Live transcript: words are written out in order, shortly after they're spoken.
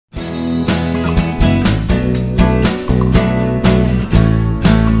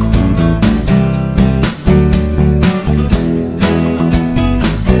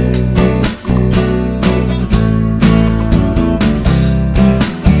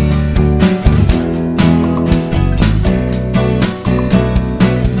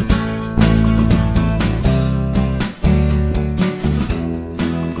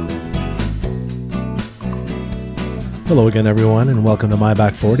Hello again, everyone, and welcome to My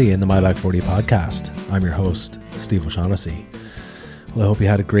Back 40 and the My Back 40 podcast. I'm your host, Steve O'Shaughnessy. Well, I hope you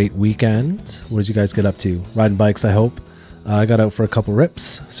had a great weekend. What did you guys get up to? Riding bikes, I hope. I got out for a couple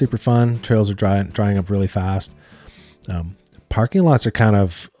rips. Super fun. Trails are drying up really fast. Parking lots are kind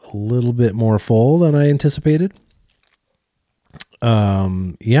of a little bit more full than I anticipated.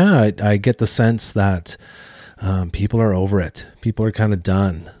 I get the sense that people are over it. People are kind of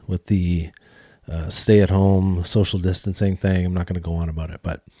done with the stay-at-home social distancing thing. I'm not going to go on about it,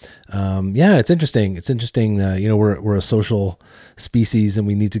 but it's interesting. It's interesting that we're a social species and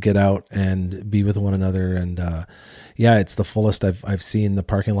we need to get out and be with one another. And it's the fullest I've seen the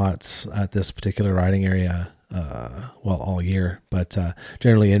parking lots at this particular riding area. All year, but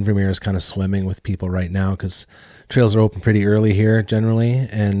generally Invermere is kind of swimming with people right now because trails are open pretty early here generally,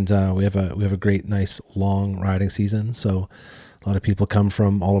 and we have a great, nice long riding season. So a lot of people come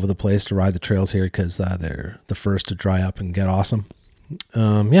from all over the place to ride the trails here because they're the first to dry up and get awesome.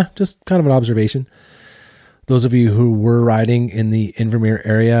 Just kind of an observation. Those of you who were riding in the Invermere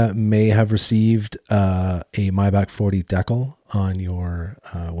area may have received a My Back 40 decal on your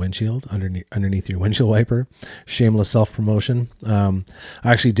windshield, underneath your windshield wiper. Shameless self-promotion. I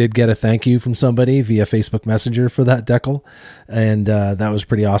actually did get a thank you from somebody via Facebook Messenger for that decal, and that was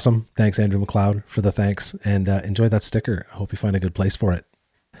pretty awesome. Thanks, Andrew McLeod, for the thanks, and enjoy that sticker. I hope you find a good place for it.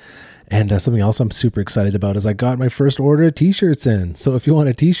 And something else I'm super excited about is I got my first order of t-shirts in. So if you want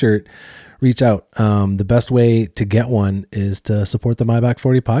a t-shirt, reach out. The best way to get one is to support the My Back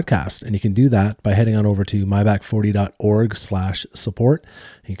 40 podcast. And you can do that by heading on over to myback40.org/support.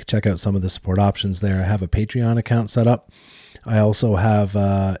 You can check out some of the support options there. I have a Patreon account set up. I also have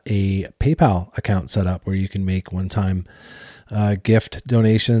a PayPal account set up where you can make one-time gift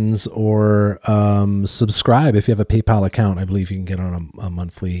donations or subscribe. If you have a PayPal account, I believe you can get on a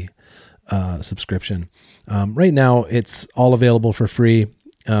monthly subscription. Right now, it's all available for free.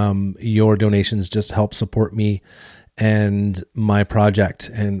 Your donations just help support me and my project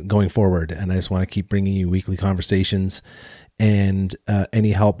and going forward. And I just want to keep bringing you weekly conversations, and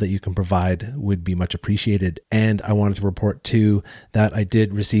any help that you can provide would be much appreciated. And I wanted to report too that I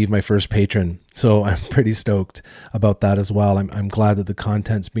did receive my first patron. So I'm pretty stoked about that as well. I'm glad that the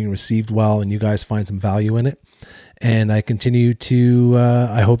content's being received well and you guys find some value in it. And I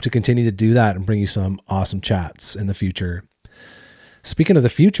hope to continue to do that and bring you some awesome chats in the future. Speaking of the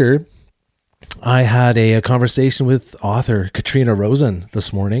future, I had a conversation with author Katrina Rosen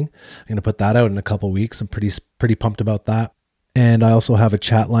this morning. I'm going to put that out in a couple of weeks. I'm pretty pumped about that. And I also have a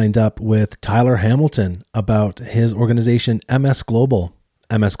chat lined up with Tyler Hamilton about his organization, MS Global.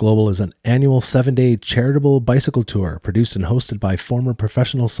 MS Global is an annual 7-day charitable bicycle tour produced and hosted by former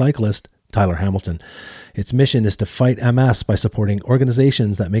professional cyclist Tyler Hamilton. Its mission is to fight MS by supporting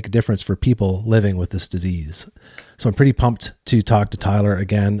organizations that make a difference for people living with this disease. So I'm pretty pumped to talk to Tyler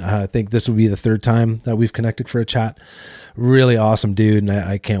again. I think this will be the third time that we've connected for a chat. Really awesome dude, and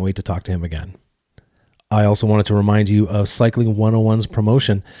I can't wait to talk to him again. I also wanted to remind you of Cycling 101's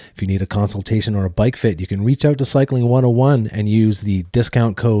promotion. If you need a consultation or a bike fit, you can reach out to Cycling 101 and use the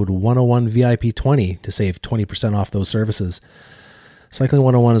discount code 101VIP20 to save 20% off those services. Cycling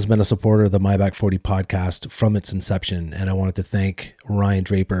 101 has been a supporter of the My Back 40 podcast from its inception, and I wanted to thank Ryan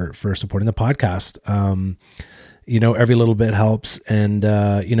Draper for supporting the podcast. Every little bit helps, and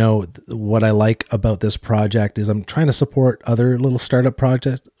what I like about this project is I'm trying to support other little startup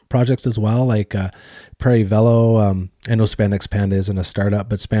projects as well, like Prairie Velo. I know Spandex Panda isn't a startup,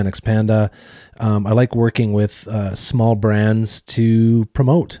 but Spandex Panda. I like working with small brands to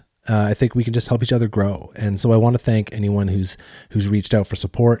promote. I think we can just help each other grow. And so I want to thank anyone who's reached out for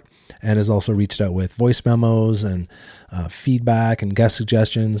support and has also reached out with voice memos and feedback and guest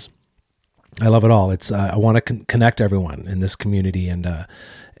suggestions. I love it all. I want to connect everyone in this community, and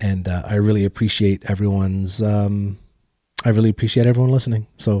I really appreciate everyone's. I really appreciate everyone listening.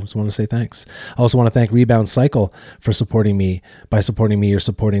 So I just want to say thanks. I also want to thank Rebound Cycle for supporting me. By supporting me, you're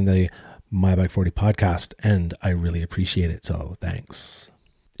supporting the My Back 40 podcast, and I really appreciate it. So thanks.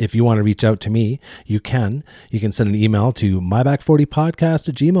 If you want to reach out to me, you can send an email to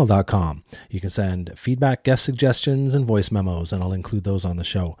myback40podcast@gmail.com. You can send feedback, guest suggestions, and voice memos, and I'll include those on the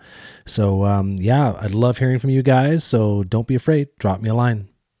show. So I'd love hearing from you guys. So don't be afraid. Drop me a line.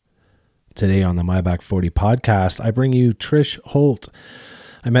 Today on the My Back 40 podcast, I bring you Trish Holt.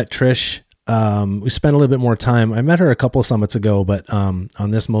 I met Trish. We spent a little bit more time. I met her a couple of summits ago, but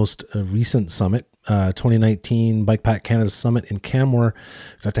on this most recent summit, 2019 Bike Pack Canada Summit in Canmore,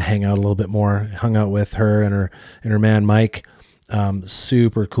 got to hang out a little bit more. Hung out with her and her man Mike.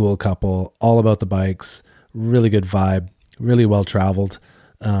 Super cool couple, all about the bikes. Really good vibe. Really well traveled.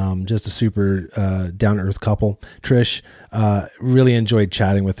 Just a super down to earth couple. Trish, really enjoyed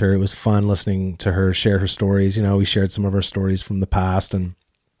chatting with her. It was fun listening to her share her stories. You know, we shared some of our stories from the past, and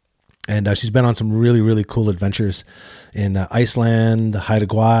she's been on some really, really cool adventures in Iceland, Haida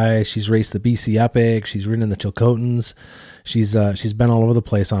Gwaii. She's raced the BC Epic. She's ridden the Chilcotins. She's been all over the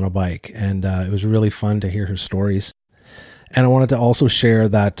place on a bike, and it was really fun to hear her stories. And I wanted to also share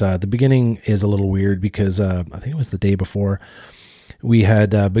that the beginning is a little weird because I think it was the day before we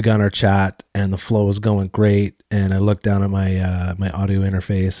had begun our chat, and the flow was going great. And I looked down at my my audio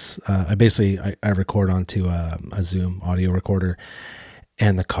interface. I record onto a Zoom audio recorder,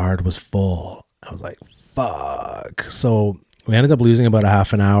 and the card was full. I was like, fuck. So we ended up losing about a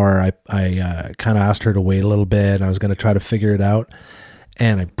half an hour. I kind of asked her to wait a little bit, and I was going to try to figure it out.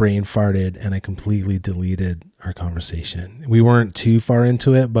 And I brain farted, and I completely deleted our conversation. We weren't too far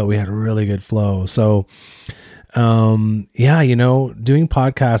into it, but we had a really good flow. So, yeah, you know, doing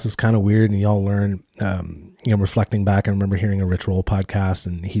podcasts is kind of weird, and y'all learn, you know, reflecting back, I remember hearing a Rich Roll podcast,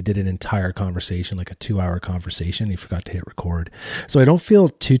 and he did an entire conversation, like a 2-hour conversation. He forgot to hit record. So I don't feel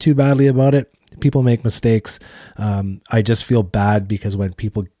too badly about it. People make mistakes. I just feel bad because when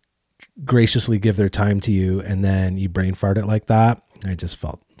people graciously give their time to you and then you brain fart it like that, I just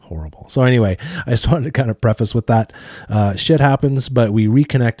felt horrible. So anyway, I just wanted to kind of preface with that. Shit happens, but we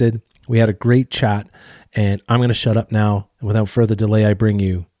reconnected. We had a great chat, and I'm going to shut up now. And without further delay, I bring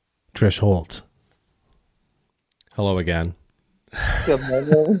you Trish Holt. Hello again. Good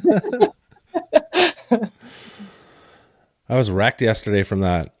morning. I was wrecked yesterday from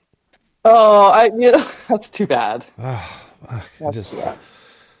that. Oh, that's too bad.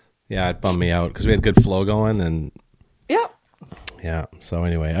 Yeah, it bummed me out because we had good flow going, and yeah. So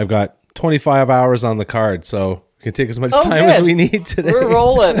anyway, I've got 25 hours on the card, so we can take as much time as we need today. We're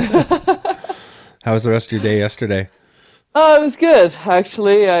rolling. How was the rest of your day yesterday? Oh, it was good,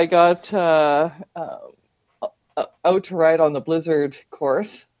 actually. I got out to ride on the Blizzard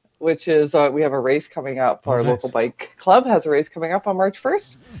course, which is, we have a race coming up. Our local bike club has a race coming up on March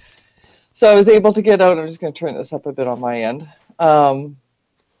 1st. So I was able to get out. I'm just going to turn this up a bit on my end.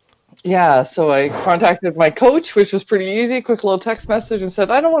 Yeah, so I contacted my coach, which was pretty easy. Quick little text message and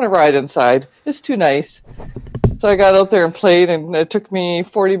said, I don't want to ride inside. It's too nice. So I got out there and played, and it took me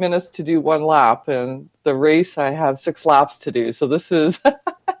 40 minutes to do one lap. And the race, I have 6 laps to do. So this is...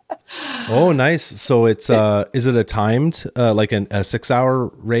 Oh, nice. So it's is it a timed like a 6-hour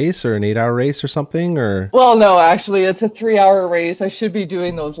race or an 8-hour race or something, or? Well, no, actually it's a 3-hour race. I should be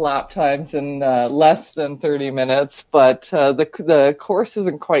doing those lap times in less than 30 minutes, but the course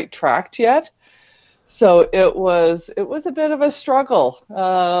isn't quite tracked yet. So it was a bit of a struggle.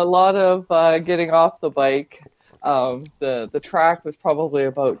 A lot of getting off the bike. The track was probably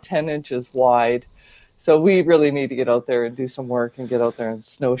about 10 inches wide. So we really need to get out there and do some work and get out there and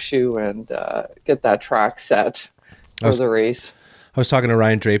snowshoe and get that track set for the race. I was talking to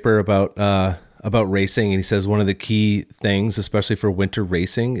Ryan Draper about racing, and he says one of the key things, especially for winter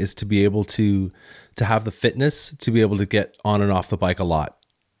racing, is to be able to have the fitness to be able to get on and off the bike a lot.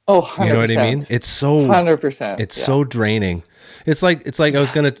 Oh, 100%. You know what I mean? It's so 100%. It's so draining. It's like I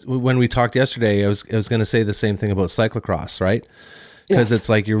was when we talked yesterday, I was gonna say the same thing about cyclocross, right? Because it's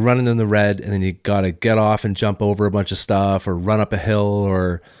like you're running in the red, and then you got to get off and jump over a bunch of stuff, or run up a hill,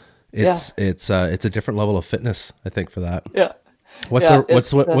 or it's a different level of fitness, I think, for that. Yeah. What's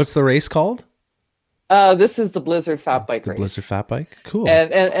the race called? This is the Blizzard Fat Bike race. Blizzard Fat Bike, cool.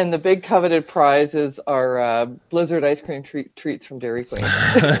 And the big coveted prizes are Blizzard ice cream treats from Dairy Queen.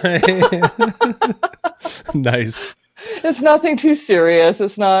 Nice. It's nothing too serious.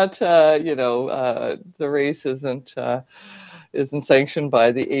 It's not the race isn't sanctioned by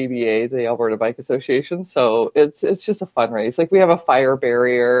the ABA, the Alberta Bike Association. So it's just a fun race. Like, we have a fire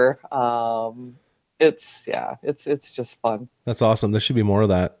barrier. It's just fun. That's awesome. There should be more of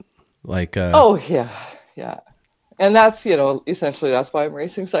that. Like, oh yeah. And that's, essentially that's why I'm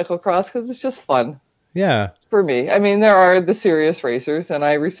racing cyclocross, because it's just fun. Yeah. For me. I mean, there are the serious racers, and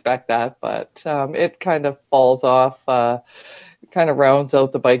I respect that, but it kind of falls off, kind of rounds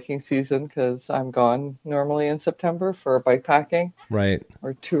out the biking season, because I'm gone normally in September for bike packing. Right.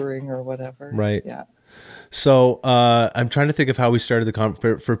 Or touring or whatever. Right. Yeah. So I'm trying to think of how we started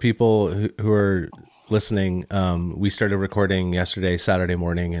the for people who are listening. We started recording yesterday, Saturday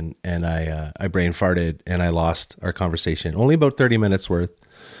morning, and I brain farted, and I lost our conversation. Only about 30 minutes worth.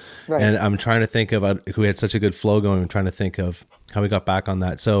 Right. And I'm trying to think of who had such a good flow going. I'm trying to think of how we got back on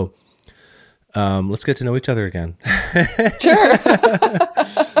that. So let's get to know each other again. Sure.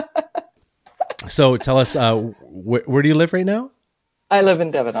 So tell us, where do you live right now? I live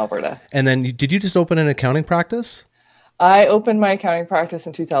in Devon, Alberta. And then did you just open an accounting practice? I opened my accounting practice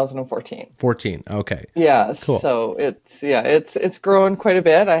in 2014. 14. Okay. Yeah, Cool. so it's grown quite a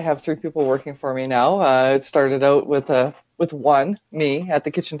bit. I have three people working for me now. It started out with one, me, at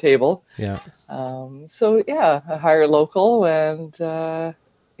the kitchen table. Yeah. So yeah, I hire local, and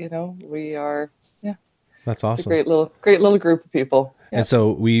we are, yeah, That's it's a awesome. great little group of people. Yeah. And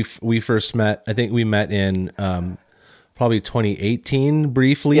so we first met, I think we met in probably 2018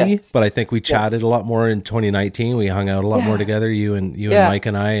 briefly, Yes. but I think we Yeah. chatted a lot more in 2019. We hung out a lot more Yeah. together, you and Yeah. Mike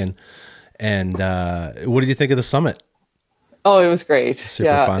and I, and what did you think of the summit? Oh, it was great. Super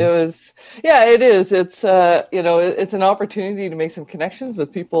Yeah, it fun. was. Yeah, it is. It's it's an opportunity to make some connections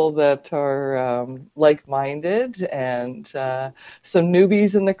with people that are like-minded, and some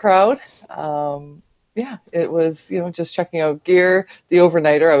newbies in the crowd. Yeah, it was, just checking out gear, the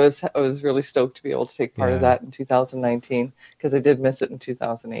overnighter. I was really stoked to be able to take part of Yeah. that in 2019 because I did miss it in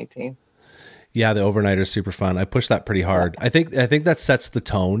 2018. Yeah, the overnighter is super fun. I push that pretty Yeah. hard. I think that sets the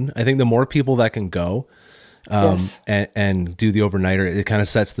tone. I think the more people that can go, Yes. and do the overnighter, it kind of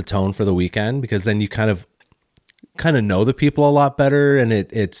sets the tone for the weekend, because then you kind of know the people a lot better, and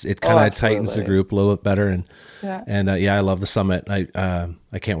it Oh, kind of tightens the absolutely. group a little bit better. Yeah. And yeah, I love the summit. I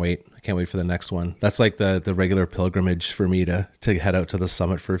can't wait. I can't wait for the next one. That's like the regular pilgrimage for me to head out to the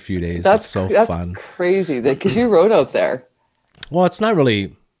summit for a few days. It's so That's fun. crazy because you rode out there. Well, it's not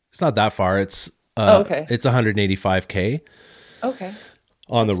that far. Oh, okay. It's 185K Okay.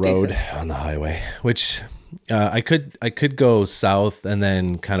 on the That's road, decent. on the highway, which I could go south and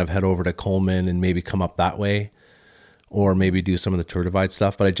then kind of head over to Coleman and maybe come up that way, or maybe do some of the Tour Divide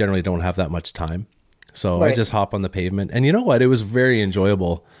stuff, but I generally don't have that much time. So I Right. just hop on the pavement. And you know what? It was very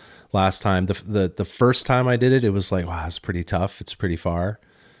enjoyable last time. The first time I did it, it was like, wow, it's pretty tough. It's pretty far.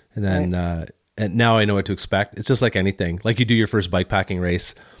 And then Right. and now I know what to expect. It's just like anything. Like you do your first bike packing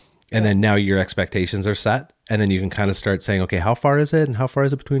race, and Yeah. then now your expectations are set. And then you can kind of start saying, okay, how far is it? And how far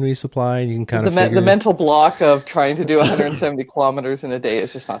is it between resupply? And you can kind The of the figure mental block of trying to do 170 kilometers in a day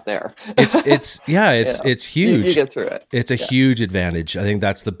is just not there. it's yeah, You know, it's you huge. get through it. It's a Yeah. huge advantage. I think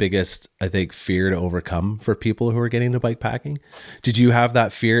that's the biggest, I think, fear to overcome for people who are getting into bike packing. Did you have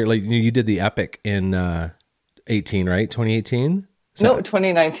that fear? Like you did the Epic in 18, right? 2018? Is No, that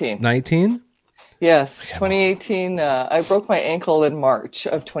 2019. 19? Yes, 2018. I broke my ankle in March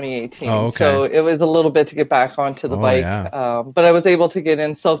of Oh, 2018, okay. so it was a little bit to get back onto the Oh, bike. yeah. But I was able to get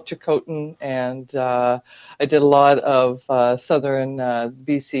in South Chilcotin, and I did a lot of southern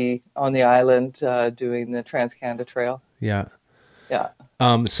BC on the island, doing the Trans Canada Trail. Yeah. Yeah.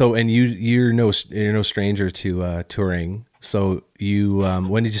 So, and you're no stranger to touring. So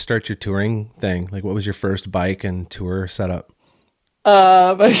when did you start your touring thing? Like what was your first bike and tour setup?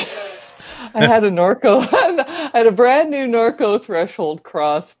 But I had a Norco. I had a brand new Norco Threshold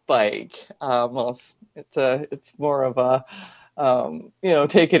Cross bike. Well, it's more of a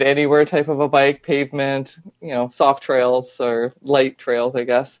take it anywhere type of a bike, pavement, soft trails or light trails, I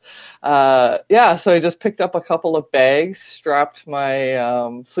guess. Yeah, so I just picked up a couple of bags, strapped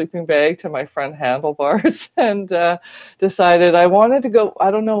my sleeping bag to my front handlebars, and decided I wanted to go.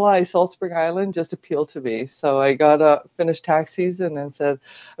 I don't know why Salt Spring Island just appealed to me. So I got a finished tax season and said,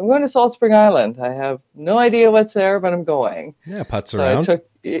 I'm going to Salt Spring Island. I have no idea what's there, but I'm going. Yeah, putts So I around. took,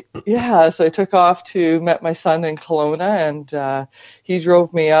 yeah, so I took off to met my son in Kelowna, and he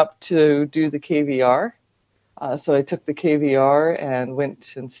drove me up to do the KVR. So I took the KVR and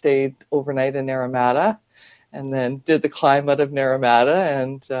went and stayed overnight in Naramata, and then did the climb out of Naramata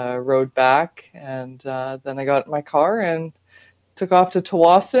and rode back. And then I got in my car and took off to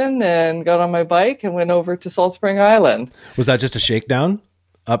Tawasin and got on my bike and went over to Salt Spring Island. Was that just a shakedown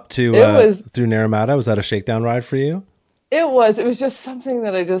up to It was through Naramata? Was that a shakedown ride for you? it was just something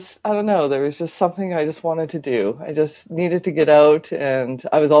that I don't know, there was just something I just wanted to do. I just needed to get out, and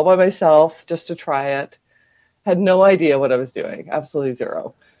I was all by myself just to try it. Had no idea what I was doing, absolutely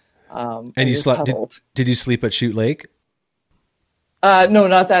zero. And I you just slept? Did pedaled. did you sleep at Shoot Lake? No,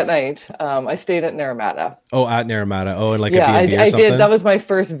 not that night. I stayed at Naramata. Oh, at Naramata. Oh, and like a Yeah, B and B or I did. something. That was my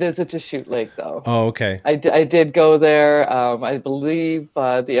first visit to Shoot Lake, though. Oh, okay. I did go there. I believe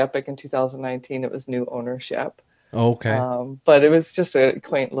the Epic in 2019, it was new ownership. Oh, okay. But it was just a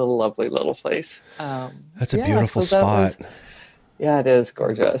quaint little, lovely little place. That's a Yeah, beautiful so that spot. was, yeah, it is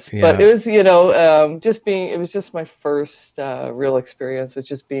gorgeous. But Yeah. it was, it was just my first real experience with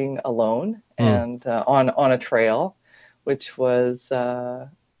just being alone Mm. and on a trail, which was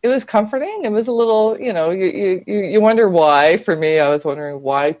it was comforting. It was a little, you wonder why. For me, I was wondering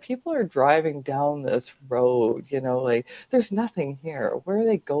why people are driving down this road. Like there's nothing here. Where are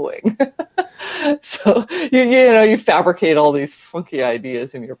they going? So you fabricate all these funky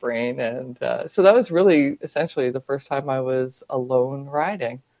ideas in your brain, and so that was really essentially the first time I was alone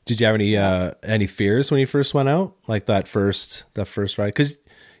riding. Did you have any fears when you first went out, like that first ride? Because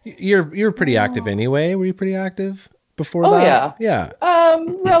you're pretty active anyway. Were you pretty active before Oh that? yeah. Yeah.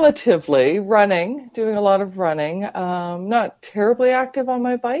 Relatively running, doing a lot of running. Not terribly active on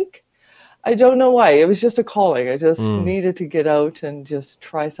my bike. I don't know why. It was just a calling. I just Mm. needed to get out and just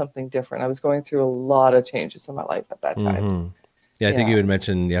try something different. I was going through a lot of changes in my life at that time. Hmm. Yeah, I think you Yeah, had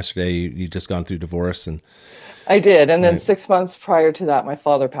mentioned yesterday you just gone through divorce and I did. And then right. 6 months prior to that, my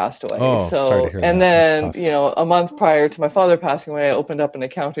father passed away. Oh, sorry to So, hear and that. That's then, tough. a month prior to my father passing away, I opened up an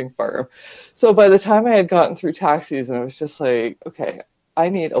accounting firm. So by the time I had gotten through tax season, I was just like, okay, I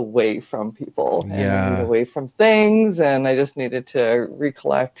need away from people and I need Yeah. away from things. And I just needed to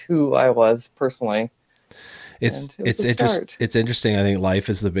recollect who I was personally. It's And it was it's a interest start. it's interesting. I think life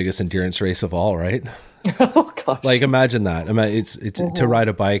is the biggest endurance race of all, right? Oh, Like gosh. imagine that. I mean, it's to Hmm. ride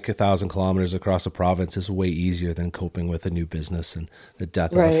a bike 1,000 kilometers across a province is way easier than coping with a new business and the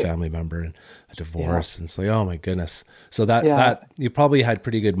death of a Right. family member and a Yeah. divorce. And it's like, oh my goodness. So that Yeah. you probably had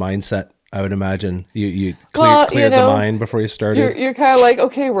pretty good mindset. I would imagine you Well, cleared the mind before you you're started. you're kind of like,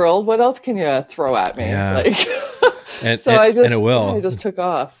 okay, world, what else can you throw at me? Yeah, Like, and so and, I and it just, yeah, I will. just took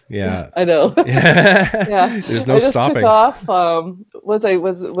off. Yeah, Yeah, I know. yeah. Yeah, There's no I just took stopping. off. Was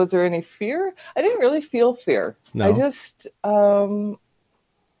there any fear? I didn't really feel fear. I No. just,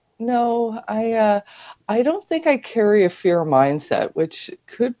 no, I don't think I carry a fear mindset, which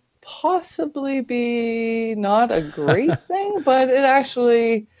could possibly be not a great thing, but it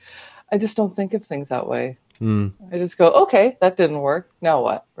actually, I just don't think of things that way. Mm, I just go, okay, that didn't work. Now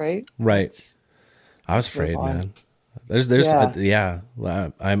what? Right? right. Let's I was let's move afraid, on. man. There's Yeah. yeah.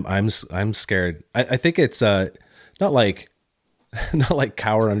 I'm scared. I think it's not like not like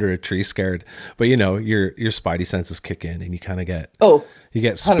cower under a tree scared, but your spidey senses kick in and you kind of Oh, you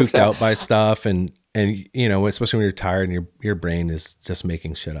get spooked 100%. out by stuff and especially when you're tired and your brain is just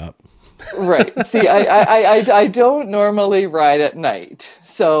making shit up. Right. See, I don't normally ride at night.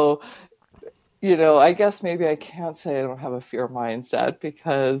 So, I guess maybe I can't say I don't have a fear mindset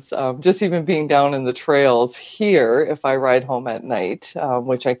because just even being down in the trails here, if I ride home at night,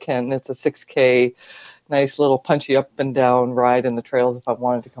 which I can, it's a 6K, nice little punchy up and down ride in the trails if I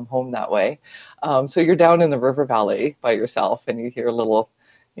wanted to come home that way. So you're down in the river valley by yourself and you hear a little,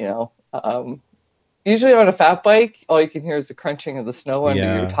 you know, usually on a fat bike, all you can hear is the crunching of the snow under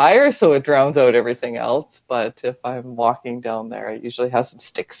your Yeah. tires, so it drowns out everything else. But if I'm walking down there, I usually have some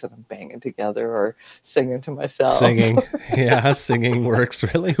sticks that I'm banging together or singing to myself. Singing. Yeah, singing works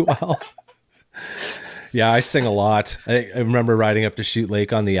really well. Yeah, I sing a lot. I remember riding up to Shoot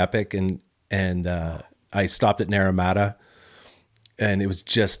Lake on the Epic and I stopped at Naramata and it was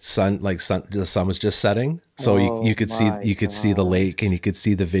just the sun was just setting. So you Oh could see my the lake and gosh. you could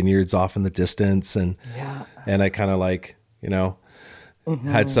see the vineyards off in the distance Yeah. and I kind of like, Hmm.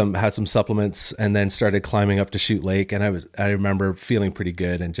 had some supplements and then started climbing up to Shoot Lake and I remember feeling pretty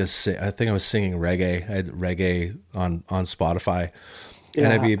good and I think I was singing reggae. I had reggae on Spotify and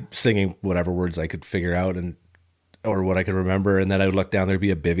I'd Yeah. be singing whatever words I could figure out or what I could remember. And then I would look down, there'd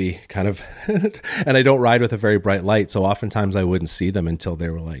be a bivvy kind of, and I don't ride with a very bright light. So oftentimes I wouldn't see them until they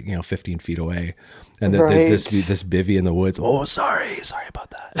were like, 15 feet away. And there'd Right. be this bivvy in the woods. Oh, sorry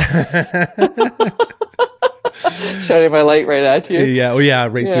about that. Shining my light right at you. Yeah. Oh yeah.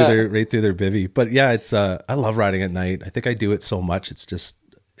 Yeah. Right through their bivvy. But yeah, I love riding at night. I think I do it so much. It's just,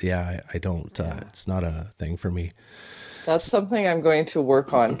 yeah, I don't, Yeah. it's not a thing for me. That's something I'm going to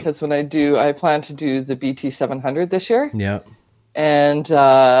work on because I plan to do the BT 700 this year. Yeah. And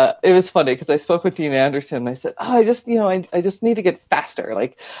it was funny because I spoke with Dean Anderson. And I said, "Oh, I just need to get faster.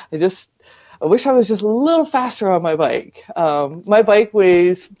 Like, I wish I was just a little faster on my bike. My bike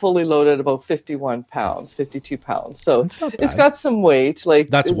weighs fully loaded about 51 pounds, 52 pounds. So That's not it's bad. got some weight,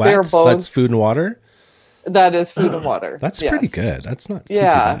 like That's bare wet. That's bones. food and water. That is food and water. That's pretty Yes. good. That's not too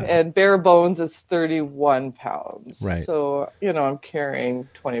Yeah, bad. and bare bones is 31 pounds. Right. So, I'm carrying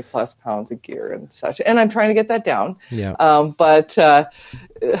 20 plus pounds of gear and such. And I'm trying to get that down. Yeah. But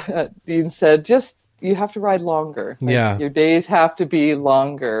Dean said, just you have to ride longer. Like Yeah. your days have to be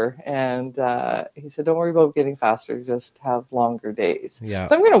longer. And he said, don't worry about getting faster, just have longer days. Yeah.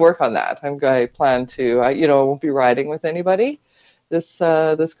 So I'm going to work on that. I plan to, I won't be riding with anybody this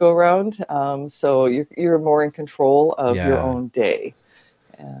go around. So you're more in control of your Yeah. own day.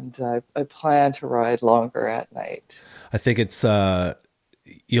 And I plan to ride longer at night. I think it's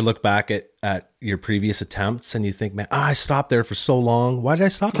you look back at your previous attempts and you think, man, I stopped there for so long. Why did I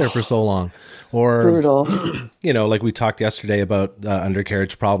stop there for so long? Or, Brutal. you know, like we talked yesterday about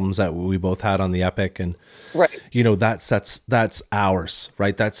undercarriage problems that we both had on the Epic. And, Right. you know, that's hours,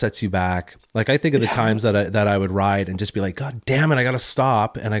 right? That sets you back. Like I think of the times that I would ride and just be like, God damn it, I got to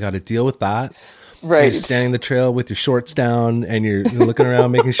stop and I got to deal with that. Right. You're standing the trail with your shorts down and you're looking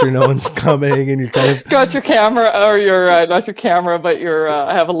around, making sure no one's coming, and you're kind of Got your camera, or your not your camera, but your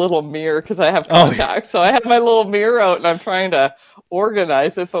I have a little mirror because I have contacts. So I have my little mirror out and I'm trying to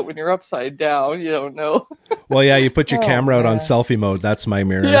organize it, but when you're upside down, you don't know. Well, yeah, you put your camera out on selfie mode. That's my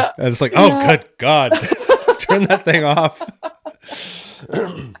mirror. Yeah. And it's like, oh, good God, turn that thing off.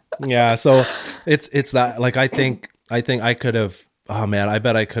 Yeah. So it's that, like, I think I could have, oh man, I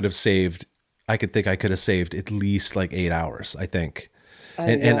bet I could have saved, I could have saved at least like 8 hours, I think.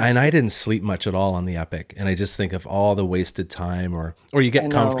 And I didn't sleep much at all on the Epic. And I just think of all the wasted time, or you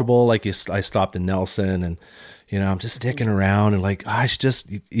get comfortable. Like I stopped in Nelson and, you know, I'm just dicking around and like,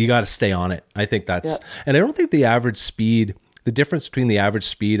 you got to stay on it. I think that's, and I don't think the average speed, the difference between the average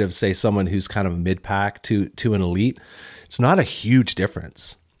speed of say someone who's kind of mid pack to an elite, it's not a huge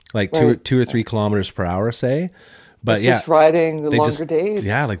difference, like 2 or 3 kilometers per hour, say. But it's just riding the longer days.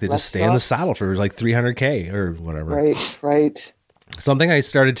 Yeah. Like they just stay in the saddle for like 300K or whatever. Right. Something I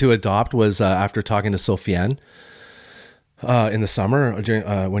started to adopt was after talking to Sofiane in the summer during,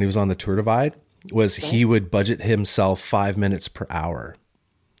 when he was on the Tour Divide, was he would budget himself 5 minutes per hour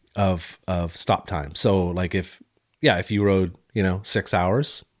of stop time. So like if you rode, you know, 6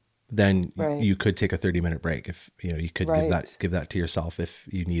 hours, then you could take a 30-minute break. If, you know, you could give that to yourself if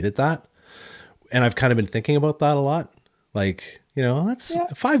you needed that. And I've kind of been thinking about that a lot. Like, you know, that's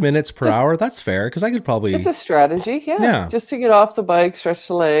 5 minutes per hour. That's fair. Cause I could probably, it's a strategy. Yeah. Just to get off the bike, stretch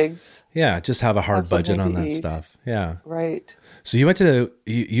the legs. Yeah. Just have a hard budget on that stuff. Yeah. Right. So you went to,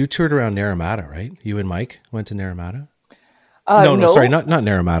 you toured around Naramata, right? You and Mike went to Naramata? No, sorry. Not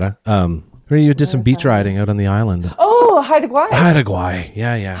Naramata. Where you did some beach riding out on the island. Oh, Haida Gwaii. Haida Gwaii.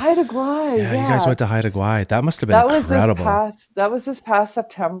 Yeah. Haida Gwaii. Yeah. You guys went to Haida Gwaii. That must've been incredible. That was this past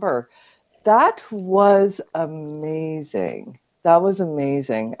September. That was amazing. We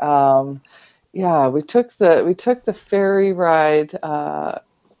took the ferry ride. That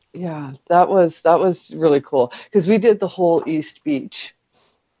was really cool because we did the whole East Beach,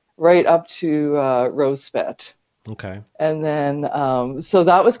 right up to Rosespit. Okay. And then so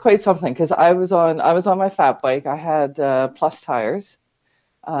that was quite something because I was on my fat bike. I had plus tires.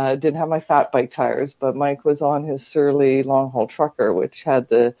 Didn't have my fat bike tires, but Mike was on his Surly long haul trucker, which had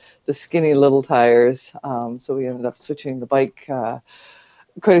the skinny little tires. So we ended up switching the bike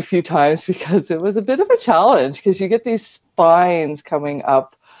quite a few times because it was a bit of a challenge because you get these spines coming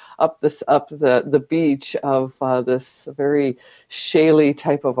up the beach of this very shaly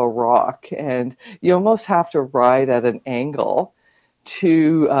type of a rock, and you almost have to ride at an angle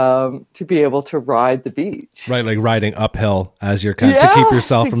to be able to ride the beach. Right, like riding uphill as you're kind of to keep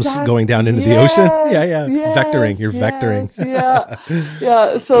yourself from going down into the ocean. Yeah. Vectoring. You're vectoring.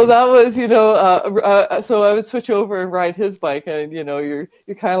 Yeah. So that was, you know, so I would switch over and ride his bike, and you know, you're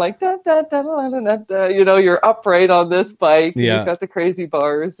kind of like da, da, da, da, da, da, you know, you're upright on this bike. Yeah. He's got the crazy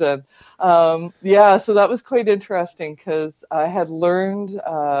bars, and so that was quite interesting because I had learned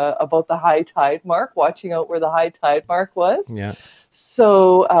about the high tide mark, watching out where the high tide mark was. Yeah.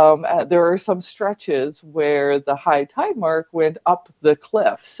 So there are some stretches where the high tide mark went up the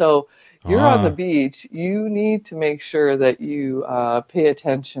cliff. So you're on the beach. You need to make sure that you pay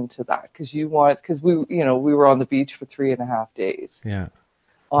attention to that because we were on the beach for 3.5 days. Yeah.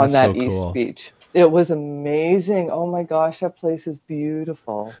 On that East Beach. It was amazing. Oh my gosh, that place is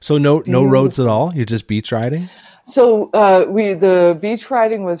beautiful. So no roads at all? You're just beach riding? So the beach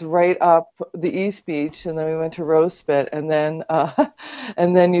riding was right up the East Beach, and then we went to Rosespit, and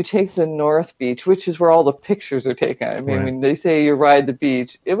then you take the North Beach, which is where all the pictures are taken. I mean, when they say you ride the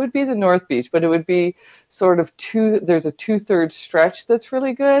beach, it would be the North Beach, but it would be sort of there's a 2/3 stretch that's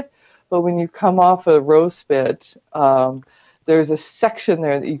really good, but when you come off of Rosespit, there's a section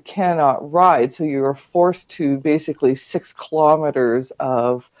there that you cannot ride, so you are forced to basically 6 kilometers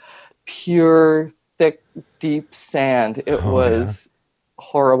of pure, thick, deep sand. It was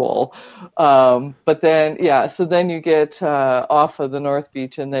horrible. But then, so then you get off of the North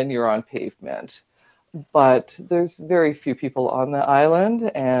Beach, and then you're on pavement. But there's very few people on the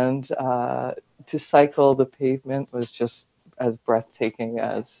island, and to cycle the pavement was just as breathtaking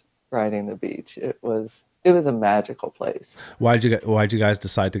as riding the beach. It was a magical place. Why'd you guys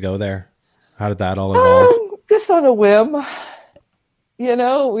decide to go there? How did that all evolve? Just on a whim.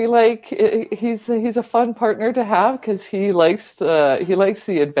 we he's a fun partner to have because he likes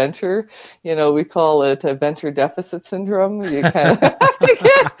the adventure. We call it adventure deficit syndrome. You kind of have to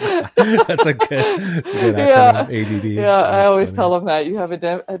get. That's a good Yeah, acronym. ADD. I That's always funny. tell him that you have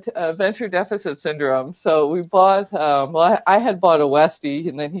a adventure deficit syndrome. So we bought. I had bought a Westie,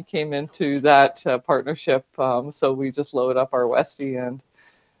 and then he came into that partnership. So we just load up our Westie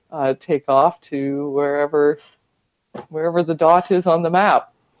and take off to wherever the dot is on the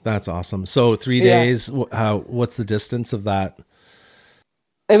map. That's awesome. So 3 Yeah, days. What's the distance of that?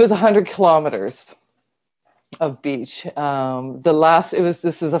 it was 100 kilometers of beach.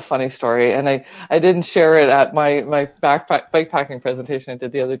 This is a funny story, and I didn't share it at my bikepacking presentation I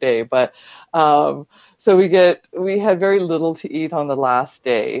did the other day, but so we had very little to eat on the last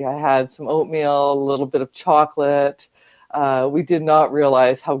day. I had some oatmeal, a little bit of chocolate. We did not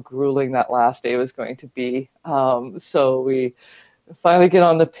realize how grueling that last day was going to be. So we finally get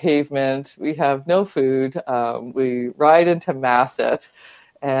on the pavement. We have no food. We ride into Masset,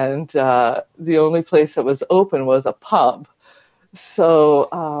 and the only place that was open was a pub. So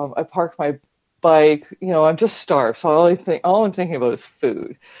I park my bike. I'm just starved, so all I'm thinking about is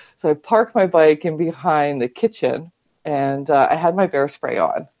food. So I park my bike in behind the kitchen, and I had my bear spray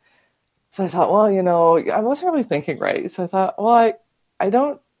on. So I thought, well, I wasn't really thinking right. So I thought, well, I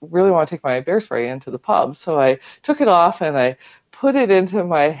don't really want to take my bear spray into the pub. So I took it off and I put it into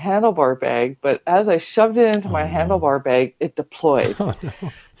my handlebar bag. But as I shoved it into Oh my no. handlebar bag, it deployed. Oh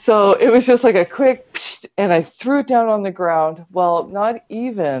no. So it was just like a quick, psh, and I threw it down on the ground. Well, not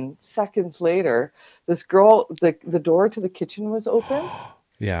even seconds later, this girl, the door to the kitchen was open.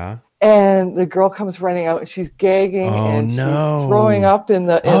 Yeah. And the girl comes running out, and she's gagging, Oh and she's throwing no. up in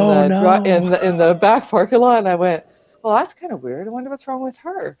the Oh no. in the back parking lot. And I went, well, that's kind of weird. I wonder what's wrong with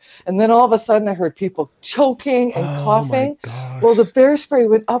her. And then all of a sudden, I heard people choking and Oh my coughing. Well, the gosh. bear spray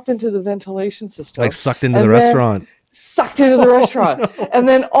went up into the ventilation Like system, sucked into the and then restaurant. sucked into the Oh restaurant. no. And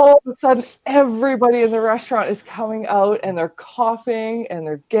then all of a sudden, everybody in the restaurant is coming out, and they're coughing and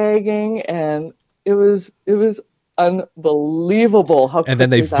they're gagging, and it was unbelievable how And then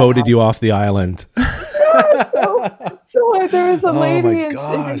they quickly that voted you happened. off the island. Yeah, so there was a Oh my lady, and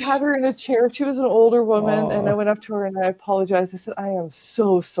they had gosh. her in a chair. She was an older woman, and I Oh. went up to her and I apologized. I said, I am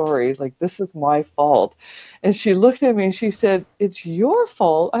so sorry. Like, this is my fault. And she looked at me and she said, it's your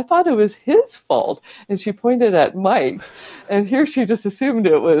fault. I thought it was his fault. And she pointed at Mike. And here she just assumed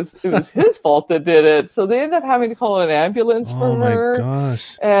it was his fault that did it. So they ended up having to call an ambulance Oh for my her.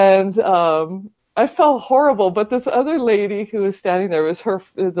 gosh. And I felt horrible, but this other lady who was standing there was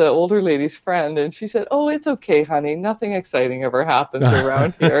the older lady's friend, and she said, "Oh, it's okay, honey. Nothing exciting ever happens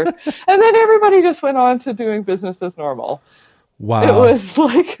around here." And then everybody just went on to doing business as normal. Wow.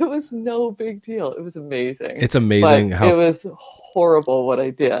 It was no big deal. It was amazing, It's amazing but it how. was horrible what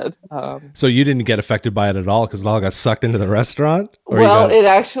I did. So you didn't get affected by it at all because it all got sucked into the restaurant, or you Well,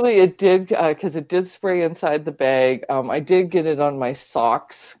 got. it did because it did spray inside the bag. I did get it on my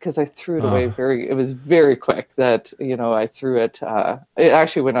socks because I threw it away Uh, it was very quick that, I threw it. It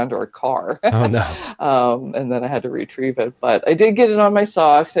actually went under a car. oh no. And then I had to retrieve it. But I did get it on my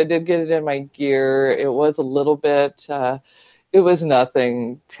socks. I did get it in my gear. It was a little bit, it was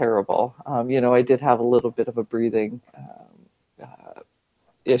nothing terrible. I did have a little bit of a breathing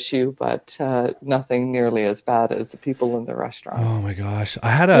issue, but nothing nearly as bad as the people in the restaurant. Oh my gosh. Yeah,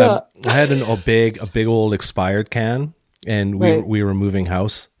 I had a big old expired can, and right. we were moving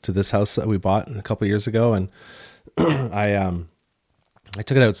house to this house that we bought a couple years ago, and I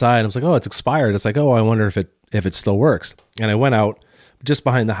took it outside. I was like, "Oh, it's expired." It's like, "Oh, I wonder if it still works." And I went out just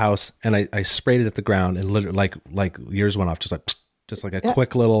behind the house and I sprayed it at the ground, and literally like yours went off, just like a Yeah.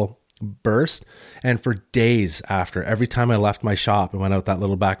 quick little burst. And for days after, every time I left my shop and went out that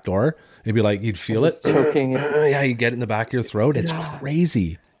little back door, it'd be like you'd It feel it. was choking you. Yeah, you get it in the back of your throat. It's Yeah.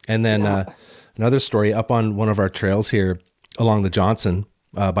 crazy. And then Yeah. another story up on one of our trails here along the Johnson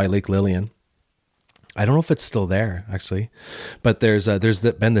by Lake Lillian. I don't know if it's still there actually, but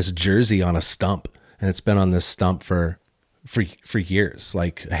been this jersey on a stump, and it's been on this stump for years,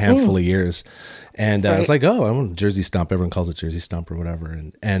 like a handful of years. And I was Right. like, oh, I want a jersey stump. Everyone calls it jersey stump or whatever.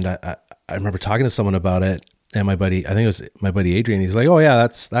 And I remember talking to someone about it, and my buddy, I think it was my buddy Adrian, he's like, oh yeah,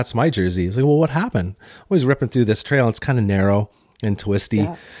 that's my jersey. He's like, well, what happened? I was ripping through this trail. It's kind of narrow and twisty.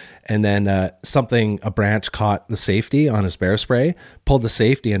 Yeah. And then a branch caught the safety on his bear spray, pulled the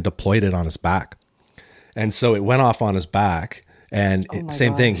safety and deployed it on his back. And so it went off on his back, and Oh my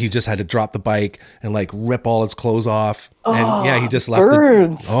same thing. He gosh. just had to drop the bike and like rip all his clothes off. And yeah, he Oh, just left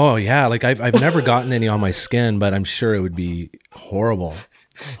burns. oh yeah. Like I've never gotten any on my skin, but I'm sure it would be horrible,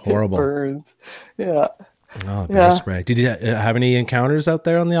 It horrible. burns. Yeah. Oh, bear spray. Did you have any encounters out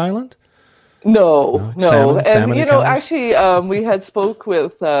there on the island? No, no. Salmon, And salmon encounters? actually, we had spoke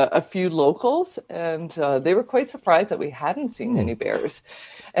with a few locals, and they were quite surprised that we hadn't seen any bears.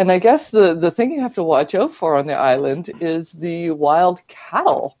 And I guess the thing you have to watch out for on the island is the wild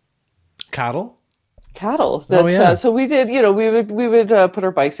cattle. Cattle? Cattle. Oh, That yeah. so we did. We would put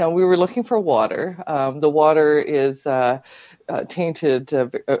our bikes down. We were looking for water. The water is tainted.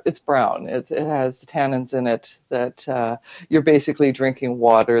 It's brown. It has tannins in it that you're basically drinking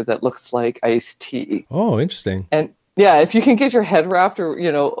water that looks like iced tea. Oh, interesting. And yeah, if you can get your head wrapped or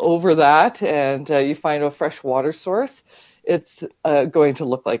over that, and you find a fresh water source, it's going to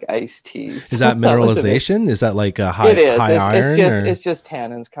look like iced tea. Is So that that was a bit. mineralization? Is that like a It is. high It's iron just or? it's just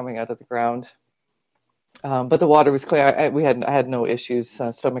tannins coming out of the ground. But the water was clear. I had no issues,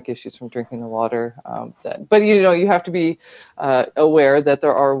 stomach issues from drinking the water. But you have to be aware that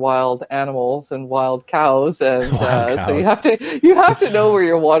there are wild animals and wild cows, and Wild so cows. you have to know where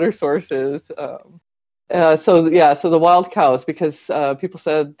your water source is. So the wild cows, because people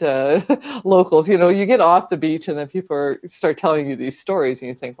said locals, you get off the beach and then start telling you these stories, and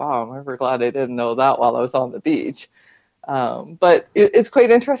you think, wow, I'm ever glad I didn't know that while I was on the beach. But it's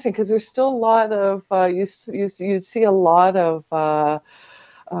quite interesting because there's still a lot of you see a lot of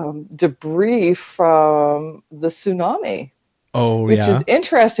debris from the tsunami, Oh, which is yeah.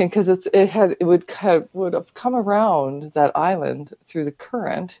 interesting because would have come around that island through the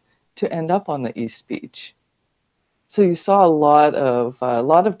current to end up on the East Beach. So you saw a lot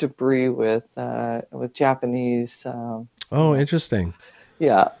of debris with Japanese Oh, interesting.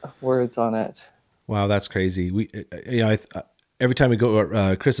 yeah, words on it. Wow, that's crazy. Every time we go,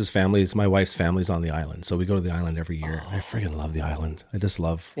 my wife's family's on the island, so we go to the island every year. I freaking love the island. I just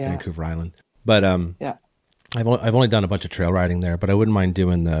love Yeah, Vancouver Island. But yeah, I've only done a bunch of trail riding there, but I wouldn't mind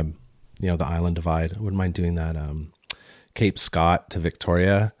doing the Island Divide. I wouldn't mind doing that Cape Scott to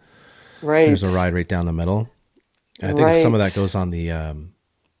Victoria. There's right, a ride right down the middle. I think some of right. that goes on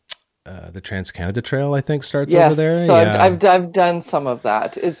the Trans Canada Trail. I think starts over Yes, there. so Yeah. I've done some of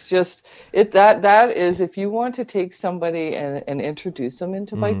that. It's just that is if you want to take somebody and introduce them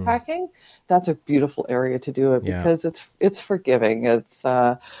into bikepacking, that's a beautiful area to do it Yeah. because it's forgiving. It's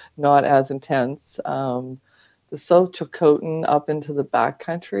not as intense. The South Chilcotin up into the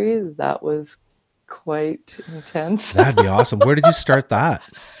backcountry, that was quite intense. That'd be awesome. Where did you start that?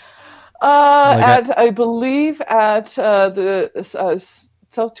 Like at At I believe at the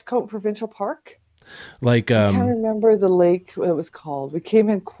South Dakota Provincial Park. like I can't remember the lake it was called. We came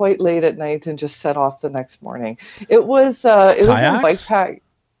in quite late at night and just set off the next morning. It was in bike Tayax? pack.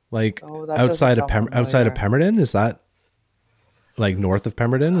 Like Oh, that doesn't sound outside of familiar. Pemberton? Is that like north of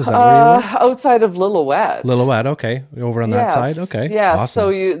Pemberton? Is that where you were? Outside of Lillooet. Lillooet, okay. Over on that side? Yes, Okay. yes. So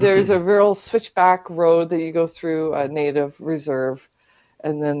Awesome. there's a real switchback road that you go through a native reserve,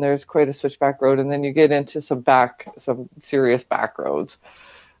 and then there's quite a switchback road, and then you get into some serious back roads.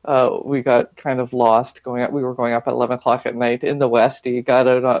 We got kind of lost going up. We were going up at 11 o'clock at night in the Westie, got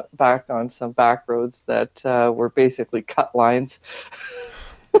out back on some back roads that were basically cut lines.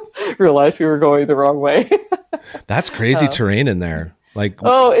 Realized we were going the wrong way. That's crazy terrain in there. Like,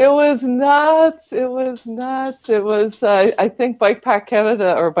 Oh, it was nuts. It was nuts. It was, I think Bikepack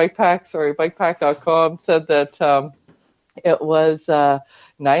Canada or bikepack.com said that it was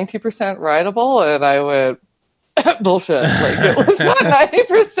 90% rideable. And I went, bullshit. Like, it was not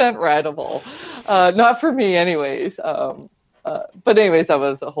 90% rideable. Not for me, anyways. But, anyways, that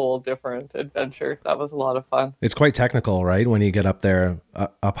was a whole different adventure. That was a lot of fun. it's quite technical, right? When you get up there,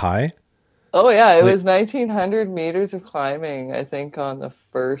 up high. Oh, yeah. It Like, was 1,900 meters of climbing, I think, on the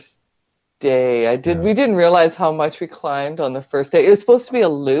first day. yeah. We didn't realize how much we climbed on the first day. It was supposed to be a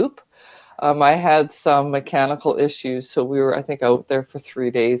loop. I had some mechanical issues, so we were, I think, out there for 3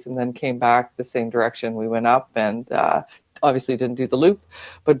 days and then came back the same direction. We went up and obviously didn't do the loop,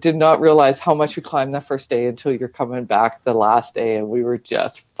 but did not realize how much we climbed that first day until you're coming back the last day, and we were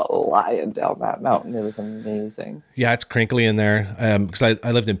just flying down that mountain. It was amazing. Yeah, it's crinkly in there. Because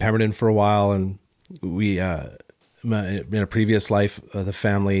I lived in Pemberton for a while, and we in a previous life, the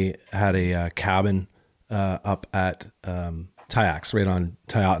family had a cabin up at Tayax, right on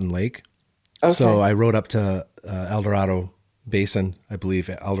Tyotin Lake. So Okay. I rode up to El Dorado Basin, I believe,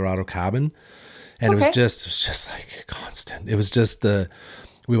 El Dorado Cabin, and Okay. it was just like constant. It was just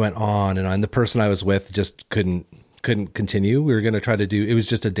we went on and on. The person I was with just couldn't continue. We were going to try to do, it was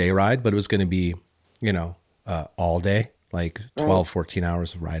just a day ride, but it was going to be, all day, like Right. 12, 14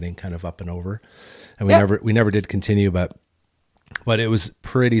 hours of riding kind of up and over. And Yeah. we never did continue, but it was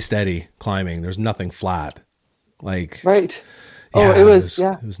pretty steady climbing. There's nothing flat. Like, Right. Oh, Yeah, it was,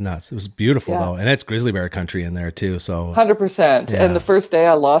 yeah, it was nuts. It was beautiful yeah, though, and it's grizzly bear country in there too. So 100%. And the yeah. first day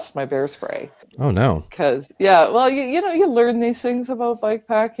I lost my bear spray. Oh no. Because, yeah, well, you learn these things about bike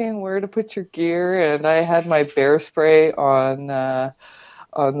packing, where to put your gear, and I had my bear spray on the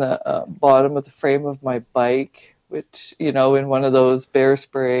bottom of the frame of my bike, which, in one of those bear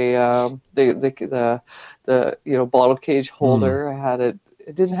spray, bottle cage Hmm. holder. I had it.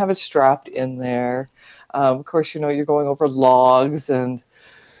 It didn't have it strapped in there. Of course, you're going over logs and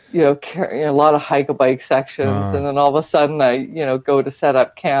carrying a lot of hike a bike sections, Uh, and then all of a sudden go to set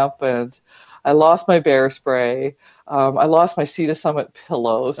up camp and I lost my bear spray. I lost my Sea to Summit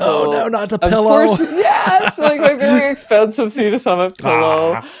pillow. oh no, So not the pillow. unfortunately, yes, like my very expensive Sea to Summit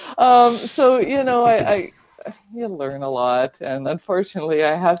pillow. Ah. So I you learn a lot, and unfortunately,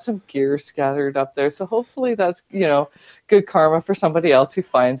 I have some gear scattered up there. So hopefully, that's good karma for somebody else who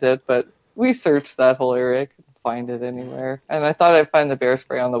finds it. But we searched that whole area, couldn't find it anywhere, and I thought I'd find the bear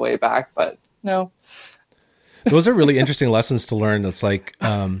spray on the way back, but no. Those are really interesting lessons to learn. It's like,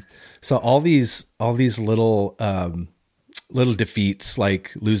 so all these little defeats,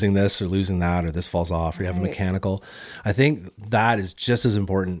 like losing this or losing that, or this falls off, or you have a Right. mechanical. I think that is just as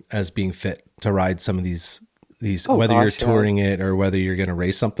important as being fit to ride some of these, Oh whether you're gosh, yeah. touring it or whether you're going to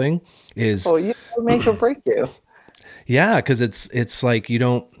race something is, Oh, make or break you. yeah. Cause it's like,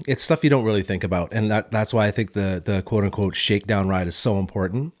 it's stuff you don't really think about. And that's why I think the quote unquote shakedown ride is so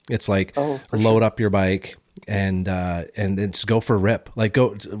important. It's like Oh, for load sure. up your bike and then just go for a rip, like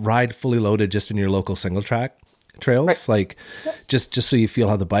go ride fully loaded just in your local single track Right. trails, like just so you feel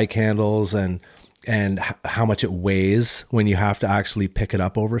how the bike handles and how much it weighs when you have to actually pick it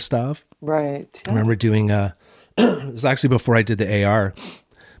up over stuff. Right. I Yeah. remember doing it was actually before I did the AR.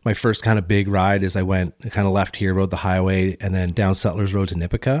 My first kind of big ride is I kind of left here, rode the highway, and then down Settlers Road to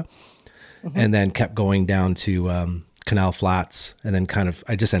Nipika, Hmm. and then kept going down to Canal Flats, and then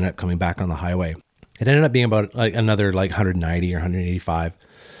I just ended up coming back on the highway. It ended up being about like another like 190 or 185.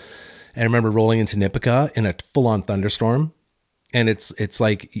 And I remember rolling into Nipika in a full-on thunderstorm, and it's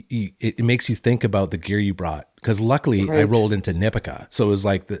like it makes you think about the gear you brought, because luckily I Right. rolled into Nipika, so it was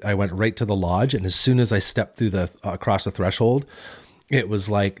like I went right to the lodge, and as soon as I stepped through the across the threshold, it was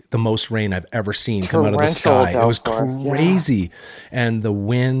like the most rain I've ever seen come out of the Torrential sky. It was downpour. Yeah. crazy, and the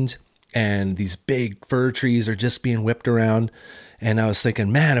wind and these big fir trees are just being whipped around, and I was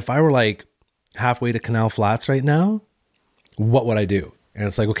thinking, man, if I were like halfway to Canal Flats right now, what would I do? And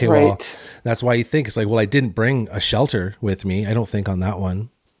it's like, okay, well, Right. that's why you think it's like, well, I didn't bring a shelter with me. I don't think on that one,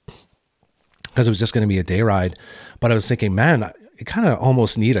 because it was just going to be a day ride. But I was thinking, man, I kind of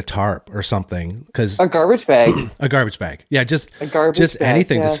almost need a tarp or something, because A garbage bag. a garbage bag. Yeah. A garbage Just bag.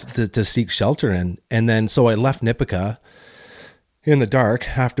 anything Yes. to seek shelter in. And then, so I left Nipika in the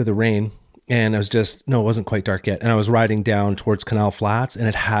dark after the rain, and it wasn't quite dark yet. And I was riding down towards Canal Flats, and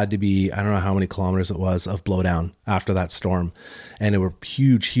it had to be, I don't know how many kilometers it was of blowdown after that storm. And there were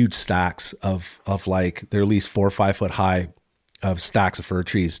huge stacks of like, they're at least 4 or 5 foot high of stacks of fir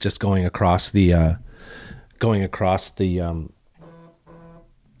trees just going across the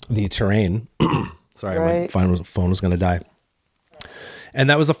terrain. Sorry, my Right. phone was going to die. And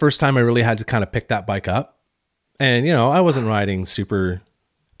that was the first time I really had to kind of pick that bike up. And, I wasn't riding super,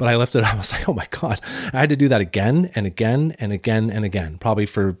 but I lifted it up. I was like, oh my God, I had to do that again and again and again and again, probably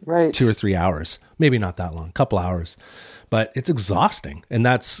for Right. 2 or 3 hours, maybe not that long, couple hours, but it's exhausting. And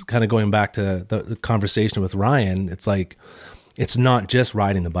that's kind of going back to the conversation with Ryan. It's like, it's not just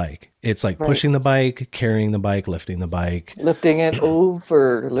riding the bike. It's like Right. pushing the bike, carrying the bike, lifting the bike. Lifting it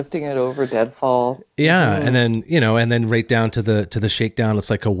over deadfall. Yeah. And then, and then right down to the shakedown. It's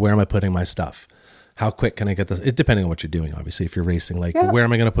like, oh, where am I putting my stuff? How quick can I get this? It depending on what you're doing, obviously. If you're racing, like Yeah. where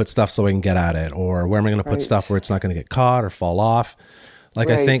am I going to put stuff so I can get at it, or where am I going to put Right. stuff where it's not going to get caught or fall off? Like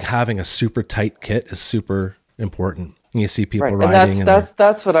I think Right. having a super tight kit is super important. You see people Right. And riding,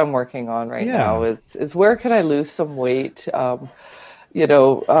 that's what I'm working on right Yeah. now. Is where can I lose some weight? You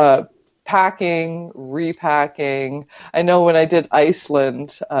know, packing, repacking. I know when I did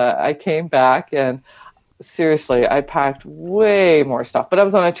Iceland, I came back and seriously, I packed way more stuff, but I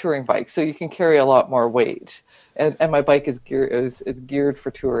was on a touring bike, so you can carry a lot more weight. And my bike is geared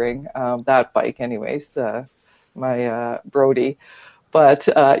for touring. That bike, anyways, my Brody. But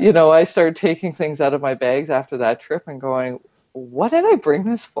I started taking things out of my bags after that trip and going, "What did I bring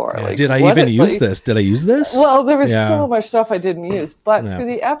this for? yeah. Like, Did I what even it- use like, this? Did I use this? Well, there was Yeah. so much stuff I didn't use, but Yeah. for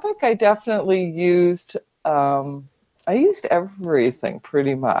the Epic, I definitely used. I used everything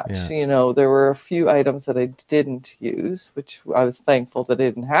pretty much. Yeah. There were a few items that I didn't use, which I was thankful that I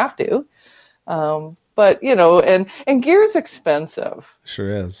didn't have to. But and gear is expensive.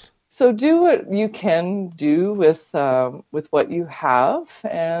 Sure is. So do what you can do with what you have,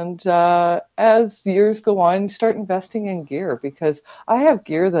 and as years go on, start investing in gear because I have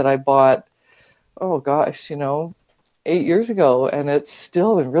gear that I bought. Oh gosh, 8 years ago, and it's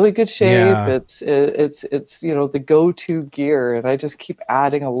still in really good shape. Yeah. It's the go-to gear, and I just keep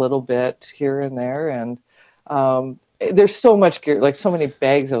adding a little bit here and there, and there's so much gear, like so many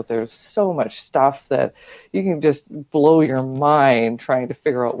bags out there, so much stuff that you can just blow your mind trying to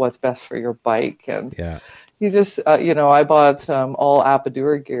figure out what's best for your bike. And Yeah. you just I bought all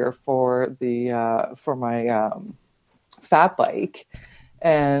Apidura gear for my fat bike,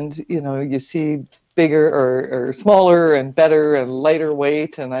 and you see bigger or smaller and better and lighter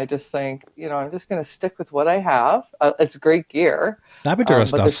weight, and I just think I'm just going to stick with what I have. It's great gear,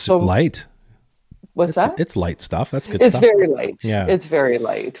 Apidura but there's stuff's light. what's that? It's light stuff. That's good It's stuff. very light. Yeah. It's very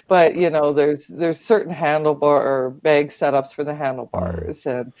light, but there's certain handlebar or bag setups for the handlebars,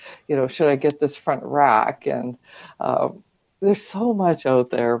 and should I get this front rack? And there's so much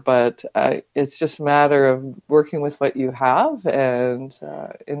out there, but it's just a matter of working with what you have and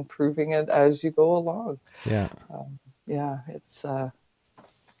improving it as you go along. Yeah. Yeah,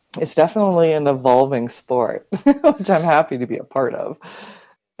 it's definitely an evolving sport, which I'm happy to be a part of.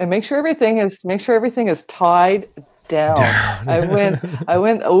 And make sure everything is tied down. I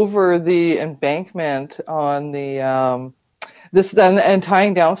went over the embankment on the this then, and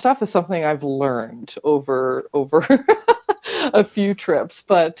tying down stuff is something I've learned over a few trips.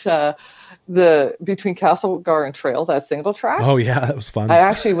 But the between Castlegar and Trail, that single track. Oh yeah, that was fun. I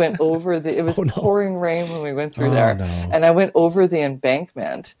actually went over it was Oh, no. pouring rain when we went through Oh, there, no. and I went over the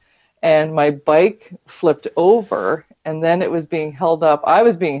embankment, and my bike flipped over, and then it was being held up. I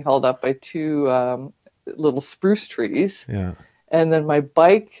was being held up by two little spruce trees, Yeah. and then my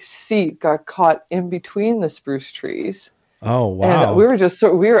bike seat got caught in between the spruce trees. Oh wow.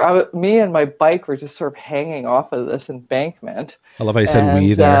 And me and my bike were just sort of hanging off of this embankment. I love how you said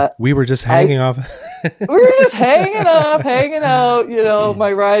we And, there. We were just hanging off. We were just hanging out.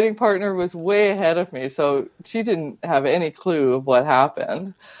 My riding partner was way ahead of me, so she didn't have any clue of what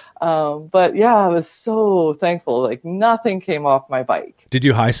happened. But yeah, I was so thankful. Like nothing came off my bike. Did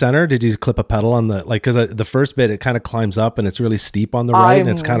you high center? Did you clip a pedal on because the first bit it kind of climbs up and it's really steep on the right and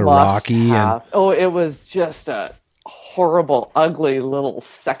it's kind of rocky and it was just a horrible, ugly little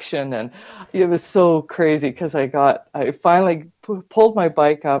section, and it was so crazy because I finally pulled my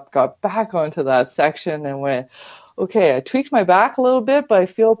bike up, got back onto that section, and went, okay, I tweaked my back a little bit, but I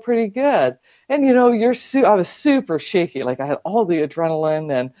feel pretty good. And I was super shaky, like I had all the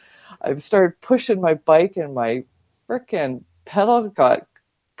adrenaline, and I started pushing my bike, and my frickin' pedal got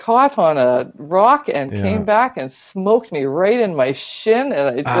caught on a rock and came back and smoked me right in my shin, and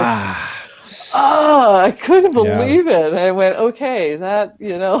I just I couldn't believe it. And I went, okay, that,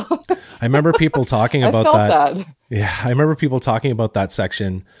 I remember people talking about I felt that. Yeah, I remember people talking about that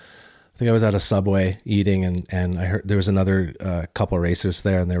section. I think I was at a Subway eating, and I heard there was another couple of racers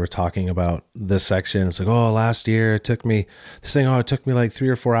there, and they were talking about this section. It's like, oh, last year it took me like 3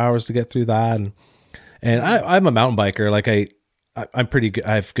 or 4 hours to get through that, and I'm a mountain biker. Like I'm pretty good.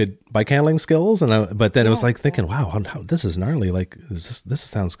 I have good bike handling skills, but then it was like thinking, wow, this is gnarly. Like this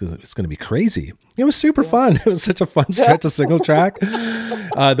sounds good. It's going to be crazy. It was super fun. It was such a fun stretch of single track.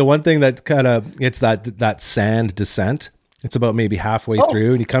 The one thing that kind of it's that sand descent. It's about maybe halfway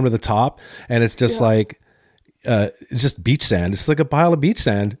through, and you come to the top, and it's just like it's just beach sand. It's like a pile of beach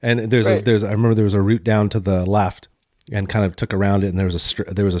sand, and I remember there was a route down to the left, and kind of took around it, and there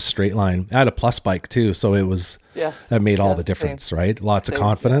was a straight line. I had a plus bike too, so it was that made all the difference, same. right? Lots of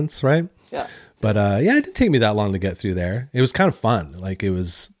confidence, right? Yeah. But it didn't take me that long to get through there. It was kind of fun, like it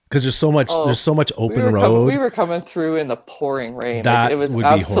was because there's so much open road. We were coming through in the pouring rain. That it was would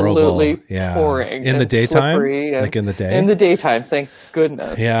absolutely be horrible. Yeah. pouring In the daytime, like in the day. In the daytime, thank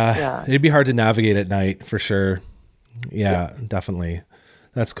goodness. Yeah. It'd be hard to navigate at night for sure. Yeah. Definitely.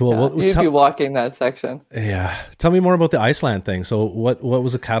 That's cool. Yeah, Well, you'd be walking that section. Yeah. Tell me more about the Iceland thing. So what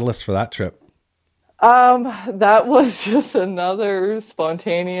was the catalyst for that trip? That was just another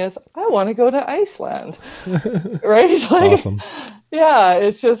spontaneous, I want to go to Iceland. Right? That's awesome. Yeah,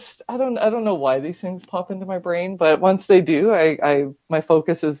 it's just I don't know why these things pop into my brain, but once they do, I my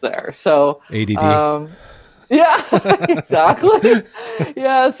focus is there. So ADD. Yeah, exactly.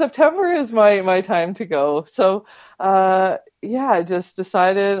 Yeah, September is my time to go. So I just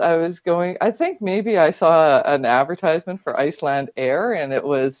decided I was going. I think maybe I saw an advertisement for Iceland Air, and it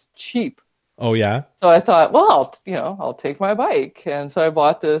was cheap. Oh yeah. So I thought, well, I'll take my bike, and so I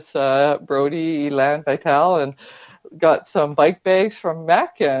bought this Brody Elan Vital and got some bike bags from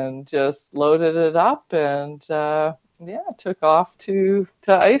Mech and just loaded it up, and took off to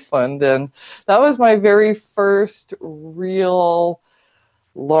Iceland, and that was my very first real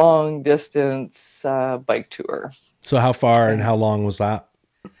long distance bike tour. So how far and how long was that?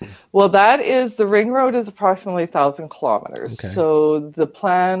 Well, the ring road is approximately 1,000 kilometers. Okay. So the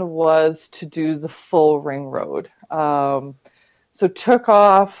plan was to do the full ring road. So took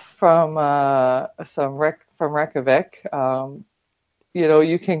off from from Reykjavik.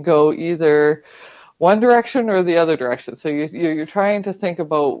 You can go either one direction or the other direction. So you're trying to think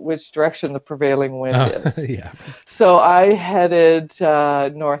about which direction the prevailing wind is. Yeah. So I headed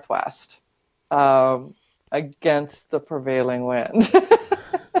northwest against the prevailing wind.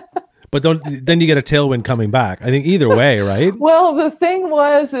 But then you get a tailwind coming back. I think either way, right? Well, the thing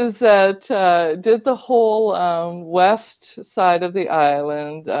is that did the whole west side of the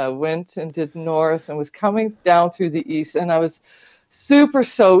island, went and did north, and was coming down through the east, and I was super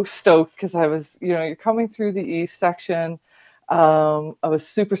stoked because I was, you're coming through the east section. I was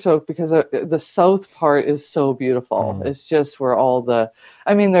super stoked because the south part is so beautiful. It's just where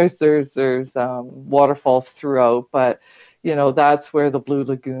there's waterfalls throughout, but that's where the Blue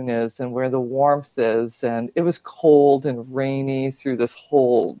Lagoon is and where the warmth is. And it was cold and rainy through this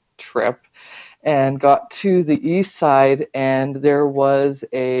whole trip, and got to the east side, and there was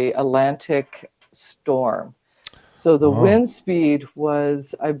a Atlantic storm. So the wind speed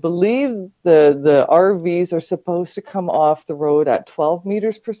was, I believe the RVs are supposed to come off the road at 12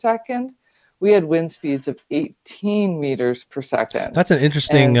 meters per second. We had wind speeds of 18 meters per second. That's an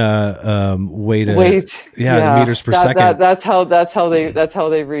interesting way to the meters per second. That's how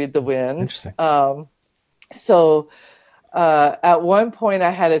they read the wind. Interesting. So at one point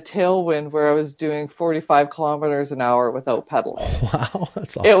I had a tailwind where I was doing 45 kilometers an hour without pedaling. Wow,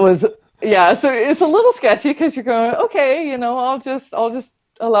 that's awesome. It was so it's a little sketchy because you're going, okay, I'll just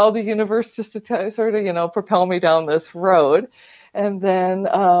allow the universe just to sort of propel me down this road, and then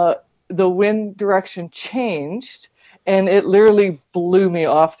the wind direction changed, and it literally blew me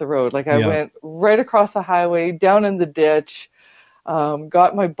off the road. Like I went right across the highway, down in the ditch,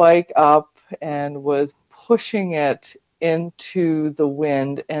 got my bike up and was pushing it into the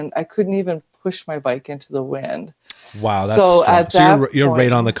wind, and I couldn't even push my bike into the wind. Wow, that's so you're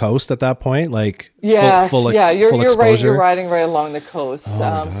right on the coast at that point, like full you're right. exposure. You're riding right along the coast,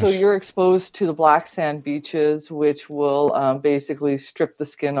 Oh, so you're exposed to the black sand beaches, which will basically strip the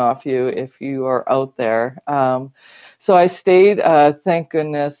skin off you if you are out there. So I stayed. Thank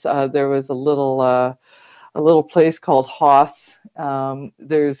goodness, there was a little place called Hoss.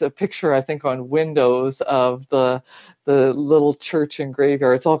 There's a picture, I think, on windows of the little church and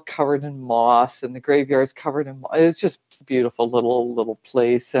graveyard. It's all covered in moss, and the graveyard's covered in moss. It's just a beautiful little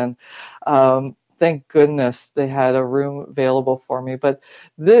place. And thank goodness they had a room available for me. But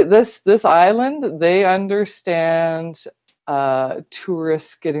this island, they understand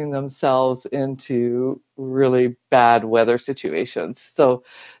tourists getting themselves into really bad weather situations. So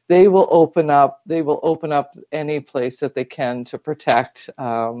they will open up any place that they can to protect.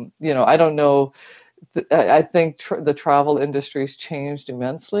 I don't know. I think the travel industry's changed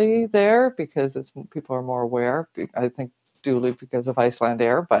immensely there because people are more aware. I think duly because of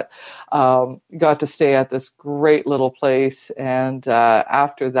Icelandair, but got to stay at this great little place. And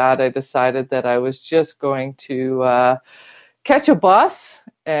after that, I decided that I was just going to catch a bus,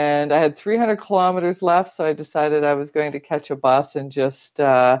 and I had 300 kilometers left, so I decided I was going to catch a bus and just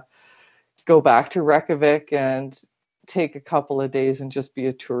go back to Reykjavik and take a couple of days and just be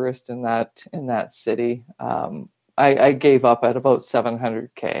a tourist in that city. I gave up at about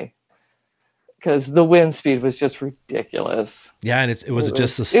 700K because the wind speed was just ridiculous. Yeah, and it was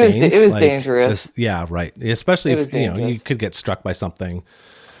just sustained. It was dangerous. Right. Especially if you could get struck by something.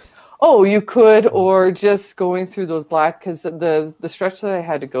 Oh, you could, or just going through those because the stretch that I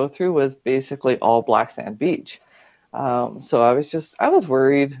had to go through was basically all black sand beach. So I was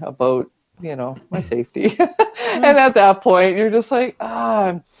worried about, my safety. And at that point, you're just like,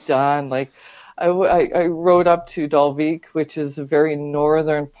 I'm done. Like I rode up to Dalvik, which is a very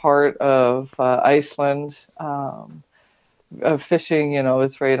northern part of Iceland. Fishing,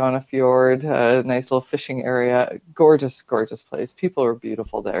 it's right on a fjord, a nice little fishing area. Gorgeous, gorgeous place. People are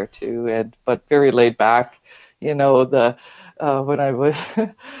beautiful there too, but very laid back. When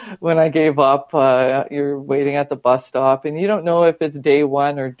I gave up, you're waiting at the bus stop, and you don't know if it's day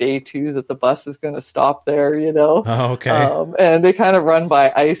 1 or day 2 that the bus is going to stop there. Oh, okay. And they kind of run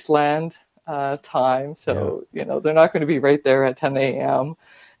by Iceland time, so they're not going to be right there at 10 a.m.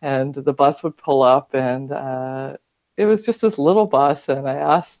 And the bus would pull up, and it was just this little bus, and I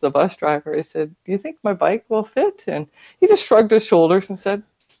asked the bus driver, I said, "Do you think my bike will fit?" And he just shrugged his shoulders and said,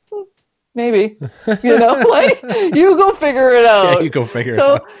 maybe, like you go figure it Yeah, out. you go figure it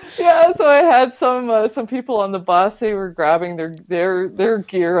So out. yeah, so I had some people on the bus. They were grabbing their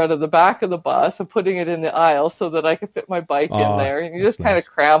gear out of the back of the bus and putting it in the aisle so that I could fit my bike in Oh, there. And you that's just kind of nice.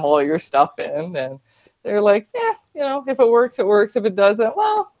 cram all your stuff in, and they're like, yeah, if it works, it works. If it doesn't,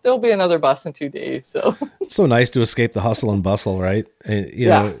 well, there'll be another bus in 2 days. So It's so nice to escape the hustle and bustle, right? And,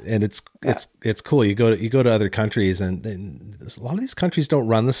 yeah, and it's yeah, it's cool. You go to other countries, and a lot of these countries don't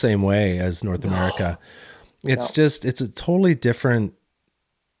run the same way as North America. It's no, just it's a totally different.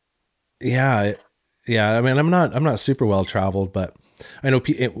 Yeah, yeah. I mean, I'm not super well traveled, but I know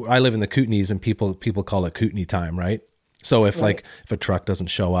I live in the Kootenays, and people call it Kootenay time, right? So right, if a truck doesn't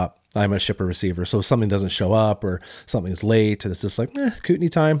show up, I'm a shipper receiver. So if something doesn't show up or something's late, it's just like Kootenay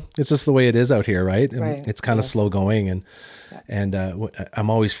time. It's just the way it is out here, right? And right, it's kind of yes, slow going, and yeah. I'm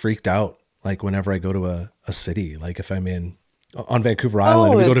always freaked out. Like whenever I go to a city, like if I'm in on Vancouver Island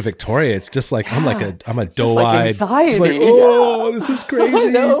Oh, and we go to it's Victoria, it's just like yeah, I'm a it's just like doe-eyed, just like, anxiety. Yeah. oh, this is I crazy.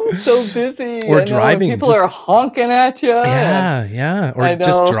 know, so busy. Or I know, and driving, people just are honking at you, and yeah, or I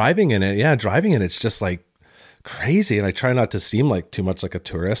just know. driving in it. Yeah, driving in it's just like crazy, and I try not to seem like too much like a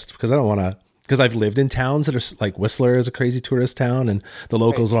tourist because I don't want to. Because I've lived in towns that are like Whistler is a crazy tourist town, and the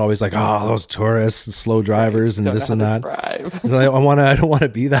locals Right, are always like, "Oh, those tourists, the slow right. drivers, and Don't know this how and to that." drive. And I don't want to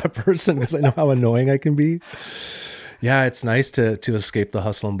be that person because I know how annoying I can be. Yeah, it's nice to escape the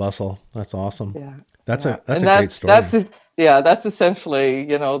hustle and bustle. That's awesome. Yeah, That's yeah, a and great story. that's essentially,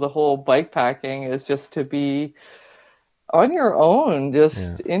 the whole bike packing is just to be on your own, Yeah.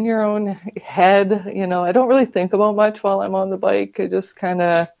 just in your own head. I don't really think about much while I'm on the bike. I just kind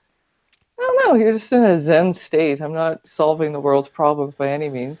of, I don't know, you're just in a Zen state. I'm not solving the world's problems by any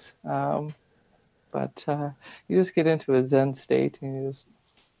means. But you just get into a Zen state and you just,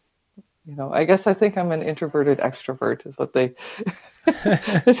 I guess I think I'm an introverted extrovert is what they,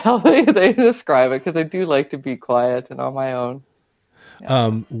 is how they describe it because I do like to be quiet and on my own. Yeah.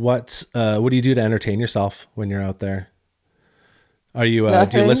 What do you do to entertain yourself when you're out there? Are you do you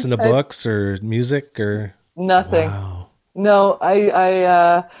Nothing. listen to books or music or Nothing. wow. No,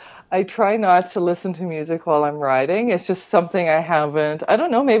 I try not to listen to music while I'm riding. It's just something I haven't. I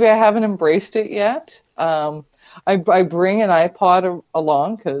don't know. Maybe I haven't embraced it yet. I bring an iPod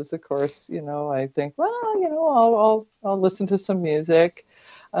along because, of course, I think, well, I'll listen to some music.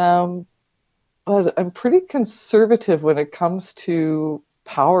 Um, but I'm pretty conservative when it comes to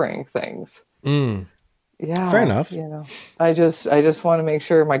powering things. Mm, fair Yeah, enough. I just want to make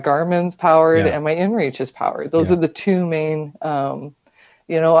sure my Garmin's powered Yeah. and my InReach is powered. Those Yeah. are the two main. I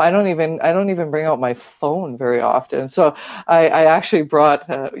don't even bring out my phone very often. So I actually brought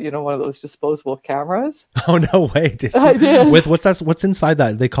one of those disposable cameras. Oh no way, did I you? did. With what's inside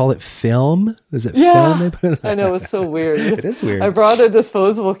that? They call it film? Is it film Yeah, they put I know in? it's so weird. It is I weird. brought a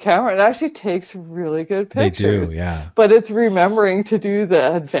disposable camera. It actually takes really good They do, pictures, yeah. but it's remembering to do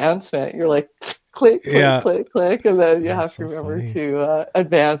the advancement. You're like click, click, Yeah. click, click, and then you That's have to so remember funny. to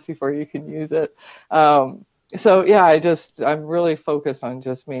advance before you can use it. So yeah, I'm really focused on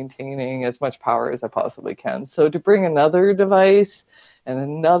just maintaining as much power as I possibly can. So to bring another device and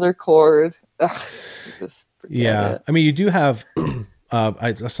another cord, ugh, just forget Yeah. it. I mean, you do have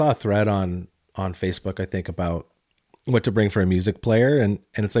I saw a thread on Facebook, I think, about what to bring for a music player, and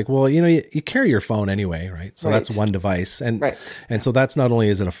it's like, well, you carry your phone anyway, right? So that's Right, one device, right, and so that's not only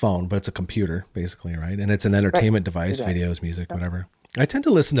is it a phone, but it's a computer basically, right? And it's an right. entertainment device, Exactly. videos, music, Yeah. whatever. I tend to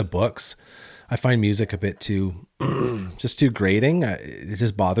listen to books. I find music a bit too just too grating. It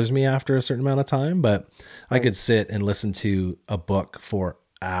just bothers me after a certain amount of time, but I Right. could sit and listen to a book for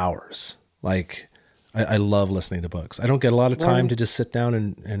hours. Like I love listening to books. I don't get a lot of time Right. to just sit down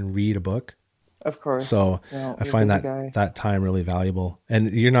and read a book. Of course. So No, I you're a find busy guy. that time really valuable.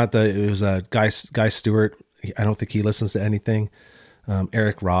 And you're not it was a Guy Stewart. I don't think he listens to anything.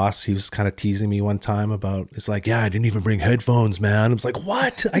 Eric Ross, he was kind of teasing me one time about, it's like, yeah, I didn't even bring headphones, man. I was like,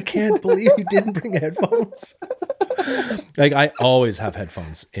 what? I can't believe you didn't bring headphones. Like I always have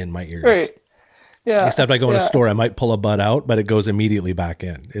headphones in my ears. Right. Yeah. Except I go in a Yeah. store, I might pull a bud out, but it goes immediately back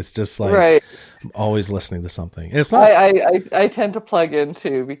in. It's just like Right. I'm always listening to something. And it's I, not, I, I tend to plug in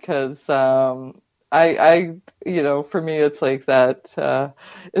too because for me it's like that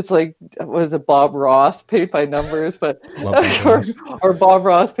it's like was it Bob Ross paint by numbers but love Bob or, Ross. or Bob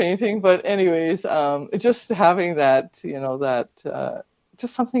Ross painting but anyways just having that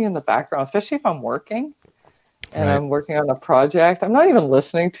just something in the background especially if I'm working and Right. I'm working on a project I'm not even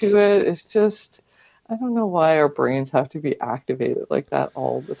listening to it it's just I don't know why our brains have to be activated like that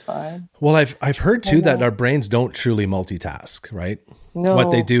all the time. Well, I've heard I too that know. our brains don't truly multitask, right?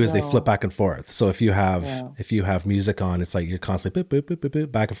 What they No, do is they flip no. back and forth. So Yeah. if you have music on, it's like you're constantly boop, boop, boop, boop,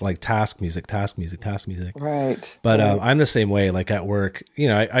 boop, back and forth, like task music, task music, task music. Right. But Right. I'm the same way. Like at work,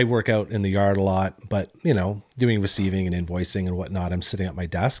 I work out in the yard a lot, but doing receiving and invoicing and whatnot, I'm sitting at my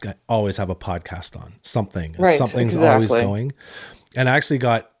desk. I always have a podcast on. Right. Something's always Exactly. going. And I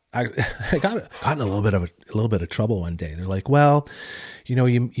got in a little bit of trouble one day. They're like, "Well,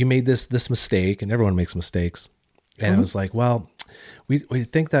 you made this mistake, and everyone makes mistakes." And I was like, "Well, we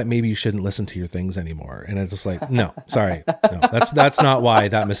think that maybe you shouldn't listen to your things anymore." And it's just like, "No, sorry, no, that's not why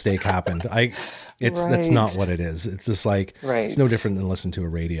that mistake happened. That's not Right. what it is. It's just like it's no Right. different than listening to a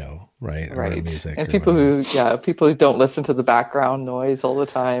radio, right, or Right. music And or whatever." people who don't listen to the babackground noise all the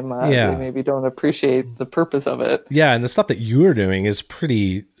time, they Yeah, maybe don't appreciate the purpose of it. yeah, and the stuff that you are doing is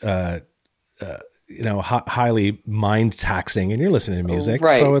pretty highly mind taxing, and you're listening to music,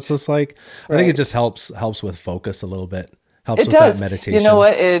 so it's Right. just like I think it Right. just helps with focus a little bit, helps It with that does. You know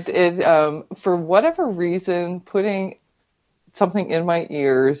meditation. what? For whatever reason, putting something in my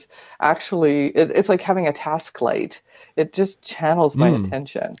ears actually, it's like having a task light. It just channels my Mm,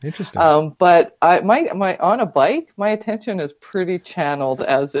 attention. interesting. But my on a bike, my attention is pretty channeled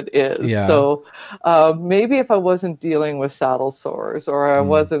as it is. Yeah. So maybe if I wasn't dealing with saddle sores, or I Mm,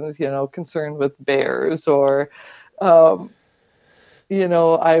 wasn't, concerned with bears, or I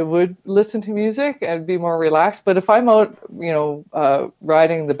would listen to music and be more relaxed. But if I'm out,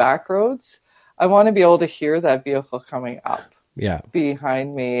 riding the back roads, I want to be able to hear that vehicle coming up yeah.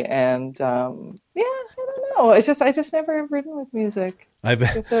 behind me. And yeah, I don't know. I just never have ridden with music. I've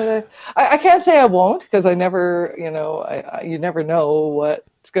Like I said, I can't say I won't, because I never, you never know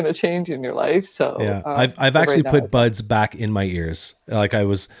what's going to change in your life. So, yeah. I've but right actually now, I put don't. buds back in my ears. Like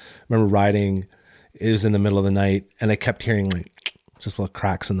remember riding, it was in the middle of the night, and I kept hearing like just little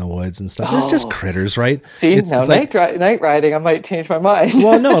cracks in the woods and stuff. It's just Oh, critters, right? see, now It's like, night riding, I might change my mind.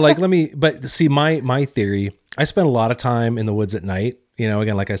 well, no, like but see, my theory, I spend a lot of time in the woods at night.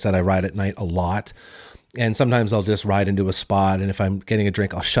 Again, like I said, I ride at night a lot. And sometimes I'll just ride into a spot, and if I'm getting a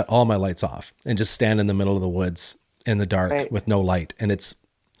drink, I'll shut all my lights off and just stand in the middle of the woods in the dark Right. with no light. And it's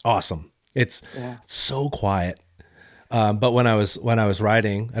awesome. It's Yeah. so quiet. But when I was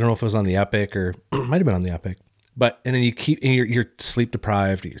riding, I don't know if it was on the Epic or might have been on the Epic. But and then and you're sleep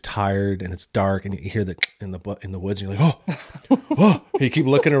deprived, you're tired, and it's dark, and you hear in the woods, and you're like, oh, you keep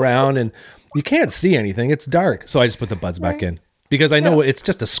looking around, and you can't see anything. It's dark, so I just put the buds back Right. in because I know Yeah. it's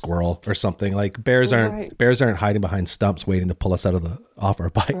just a squirrel or something. Like Right. bears aren't hiding behind stumps waiting to pull us off our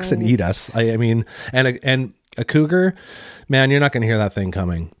bikes and Right. eat us. I mean, and a cougar, man, you're not going to hear that thing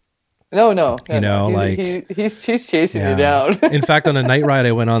coming. No, no, no, no. He's chasing you Yeah. down. In fact, on a night ride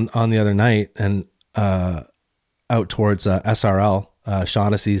I went on the other night, and out towards SRL,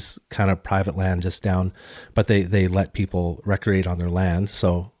 Shaughnessy's kind of private land just down, but they let people recreate on their land.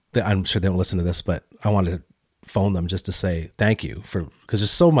 So I'm sure they don't listen to this, but I wanted to phone them just to say thank you because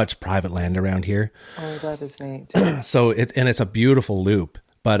there's so much private land around here. Oh, that is neat. So it's a beautiful loop.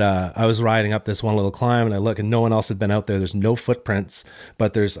 But I was riding up this one little climb, and I look, and no one else had been out there. There's no footprints,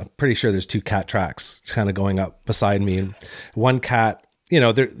 but I'm pretty sure there's 2 cat tracks kind of going up beside me, and one cat.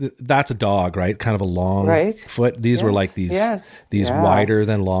 That's a dog, right? Kind of a long Right. foot. These were Yes. like these Yes. wider Yes.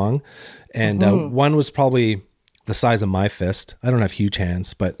 than long, and one was probably the size of my fist. I don't have huge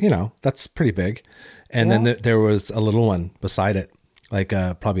hands, but that's pretty big. And then Yeah. there was a little one beside it, like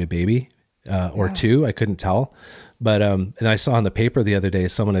probably a baby or 2. I couldn't tell, but and I saw on the paper the other day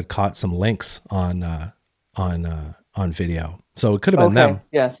someone had caught some lynx on video, so it could have been Okay. them.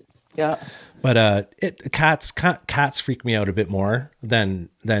 Yes. Yeah. But cats freak me out a bit more than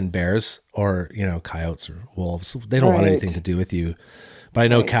bears or coyotes or wolves. They don't want Right. anything to do with you. But I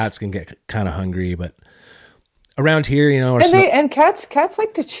know Right. cats can get kind of hungry. But around here, our And cats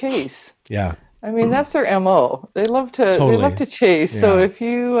like to chase. yeah, I mean, that's their MO. They love totally, to chase. So yeah. if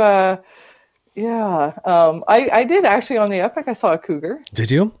you yeah, I did actually on the Epic. I saw a cougar.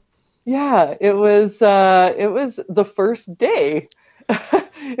 Did you? Yeah, it was the first day.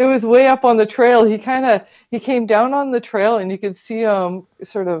 It was way up on the trail. He came down on the trail, and you could see him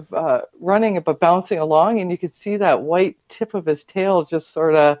sort of running but bouncing along, and you could see that white tip of his tail just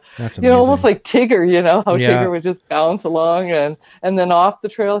sort of, That's amazing. almost like Tigger. How Yeah. Tigger would just bounce along, and then off the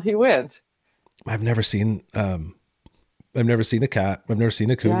trail he went. I've never seen a cat. I've never seen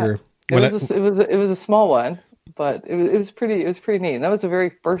a Yeah, cougar. it was a small one, but it was pretty neat. And that was the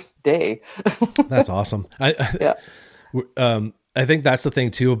very first day. That's awesome. Yeah. I think that's the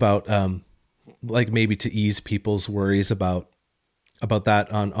thing too about like maybe to ease people's worries about about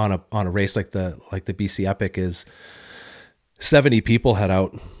that on a race like the BC Epic is 70 people head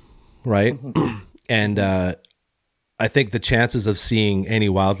out, right? Mm-hmm. And I think the chances of seeing any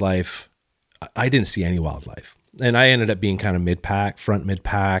wildlife, I didn't see any wildlife. And I ended up being kind of front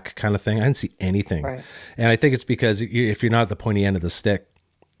mid-pack kind of thing. I didn't see anything. Right. And I think it's because if you're not at the pointy end of the stick,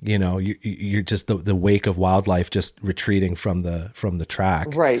 you know, you're just the wake of wildlife just retreating from the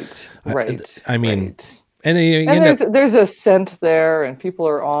track. Right. I mean, right. And then there's a scent there, and people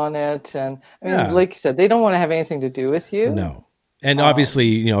are on it, and I mean, like you said, they don't want to have anything to do with you. No, and obviously,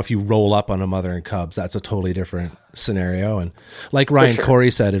 you know, if you roll up on a mother and cubs, that's a totally different scenario. And like Ryan Corey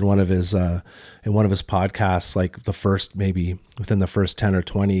said in one of his podcasts, like maybe within the first 10 or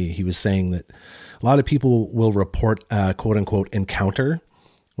 20, he was saying that a lot of people will report quote unquote encounter.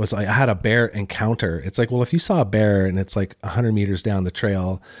 Was like, I had a bear encounter. It's like, well, if you saw a bear and it's like 100 meters down the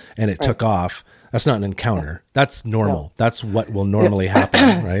trail and it took off, that's not an encounter. That's normal. No. That's what will normally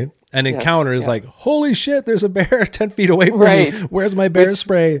happen, right? An encounter is like, holy shit, there's a bear 10 feet away from me. Where's my bear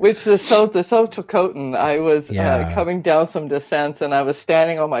spray? Which the South Dakotan, I was coming down some descents and I was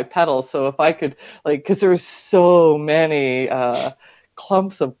standing on my pedals. So if I could, because there's so many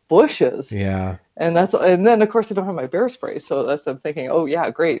clumps of bushes. Yeah. And then of course I don't have my bear spray. So I'm thinking, oh yeah,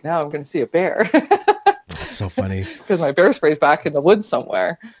 great. Now I'm going to see a bear. That's so funny. Because my bear spray's back in the woods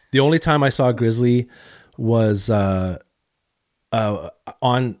somewhere. The only time I saw a grizzly was on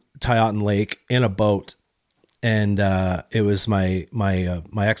Tyotin Lake in a boat, and it was my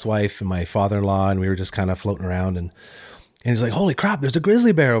ex-wife and my father-in-law, and we were just kind of floating around, and he's like, "Holy crap, there's a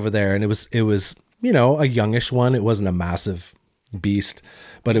grizzly bear over there!" And it was you know, a youngish one. It wasn't a massive beast,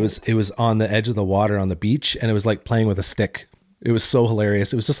 but it was on the edge of the water on the beach, and it was like playing with a stick. It was so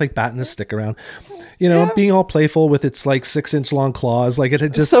hilarious. It was just like batting the stick around, you know, being all playful with its like 6-inch long claws. Like it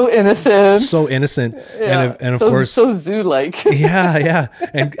had just so innocent. Yeah. And of course, so zoo-like. yeah.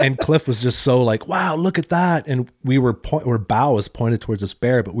 And Cliff was just so like, wow, look at that. And our bow was pointed towards this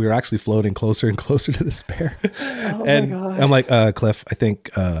bear, but we were actually floating closer and closer to this bear. And I'm like, Cliff, I think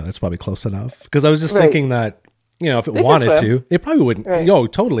that's probably close enough. Because I was just thinking that, you know, if it wanted to, it probably wouldn't. Right. Oh,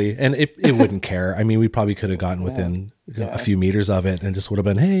 totally. And it wouldn't care. I mean, we probably could have gotten within a few meters of it and just would have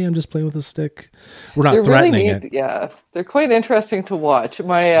been, hey, I'm just playing with a stick. We're not threatening it. Yeah. They're quite interesting to watch.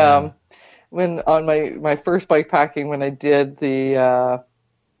 When on my first bike packing, when I did the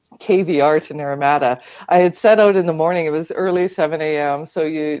KVR to Naramata, I had set out in the morning. It was early 7 a.m. So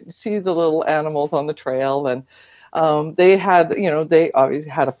you see the little animals on the trail, and they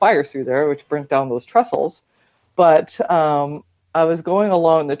obviously had a fire through there, which burnt down those trestles. But I was going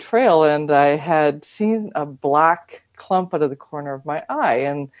along the trail and I had seen a black clump out of the corner of my eye.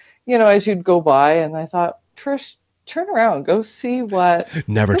 And, you know, as you'd go by, and I thought, Trish, turn around, go see what.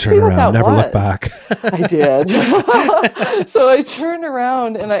 Never turn around, never look back. I did. So I turned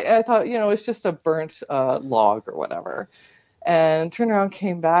around and I thought, you know, it's just a burnt log or whatever. And turned around,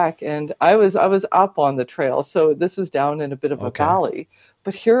 came back, and I was up on the trail. So this was down in a bit of a valley.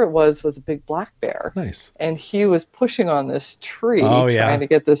 But here it was a big black bear. Nice. And he was pushing on this tree, trying to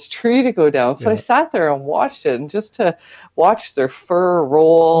get this tree to go down. So I sat there and watched it, and just to watch their fur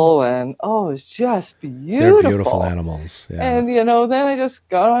roll, and it was just beautiful. They're beautiful animals. Yeah. And, you know, then I just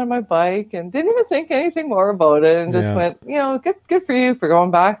got on my bike and didn't even think anything more about it, and just went, you know, good for you for going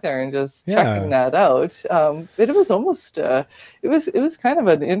back there and just checking that out. But it was almost, it was kind of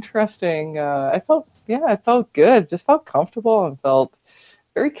an interesting, I felt good, just felt comfortable and felt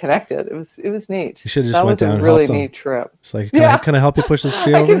very connected. It was neat. You should have just went down and really neat trip. It's like, can I help you push this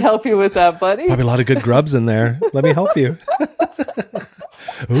tree over? I can help you with that, buddy. Probably a lot of good grubs in there. Let me help you.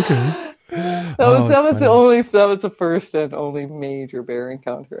 Okay. That was the first and only major bear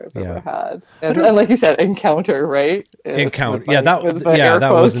encounter I've ever had. And like you said, encounter, right? Encounter.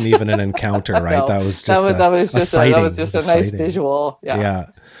 That wasn't even an encounter, right? No, that was just a sighting. That was just a nice visual. Yeah.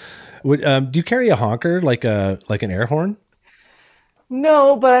 Do you carry a honker, like an air horn?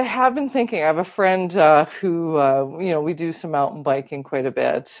 No, but I have been thinking. I have a friend who, we do some mountain biking quite a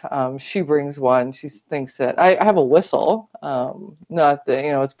bit. She brings one. She thinks that I have a whistle.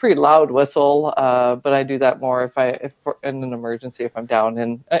 It's a pretty loud whistle, but I do that more if in an emergency, if I'm down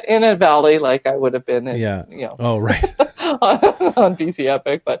in a valley like I would have been Oh, right. on BC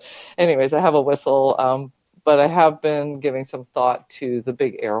Epic. But anyways, I have a whistle. But I have been giving some thought to the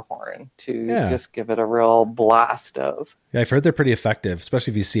big air horn to just give it a real blast of. Yeah, I've heard they're pretty effective,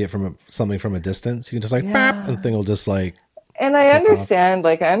 especially if you see it from something from a distance. You can just bap, and the thing will just like. And I understand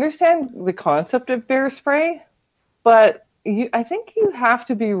the concept of bear spray, but I think you have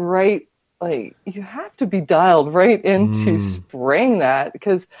to be right like you have to be dialed right into spraying that,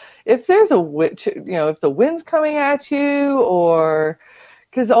 because if there's a witch, if the wind's coming at you, or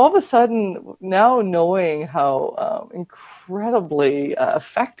because all of a sudden now knowing how incredibly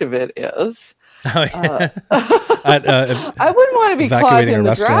effective it is. I wouldn't want to be caught in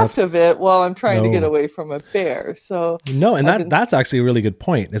the draft of it while I'm trying to get away from a bear. So no, and that's actually a really good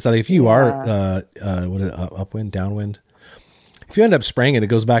point. Is that if you are upwind, downwind, if you end up spraying it, it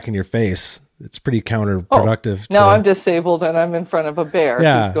goes back in your face. It's pretty counterproductive. No, I'm disabled and I'm in front of a bear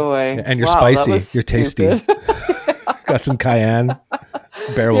who's going. And you're spicy. You're tasty. Got some cayenne.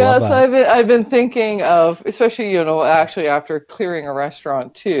 Bear will love that. So I've been thinking of, especially, actually after clearing a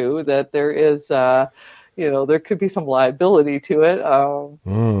restaurant too, that there is, there could be some liability to it.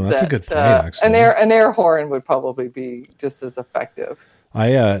 That's a good point, actually. An air horn would probably be just as effective.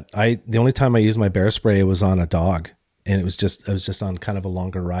 The only time I used my bear spray was on a dog, and I was just on kind of a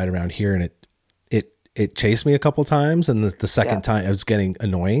longer ride around here, and it chased me a couple times, and the second time it was getting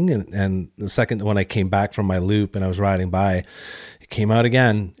annoying, and the second when I came back from my loop and I was riding by, it came out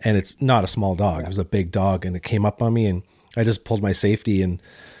again, and it's not a small dog. It was a big dog, and it came up on me, and I just pulled my safety and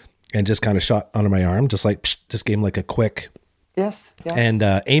just kind of shot under my arm, just gave him like a quick. Yes. Yeah. And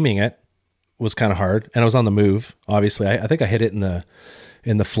aiming it was kind of hard, and I was on the move. Obviously, I think I hit it in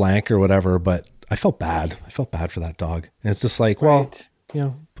the flank or whatever, but I felt bad. I felt bad for that dog, and it's just like, well, put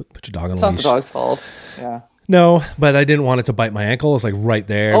your dog on a leash. It's not the dog's fault. Yeah. No, but I didn't want it to bite my ankle. It was like right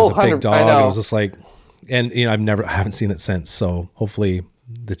there. It was a big dog. And it was just like, and I haven't seen it since. So hopefully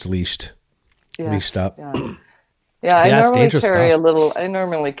it's leashed up. Yeah. Yeah, I normally carry a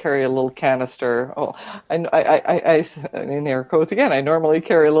little canister. Oh, I in air quotes again. I normally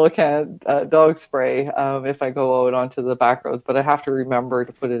carry a little dog spray if I go out onto the back roads, but I have to remember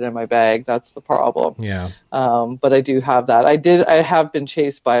to put it in my bag. That's the problem. Yeah. But I do have that. I have been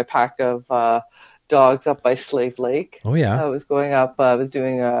chased by a pack of dogs up by Slave Lake. Oh yeah. I was going up. I was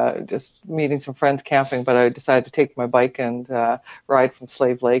doing just meeting some friends camping, but I decided to take my bike and ride from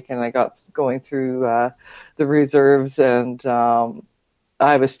Slave Lake, and I got going through the reserves, and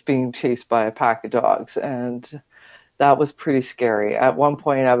I was being chased by a pack of dogs, and that was pretty scary. At one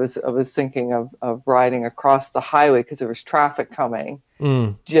point, I was thinking of riding across the highway because there was traffic coming,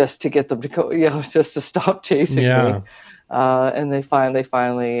 just to get them to go, just to stop chasing me. And they finally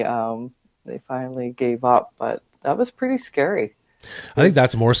gave up, but that was pretty scary. I think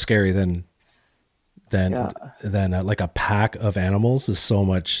that's more scary than like a pack of animals is so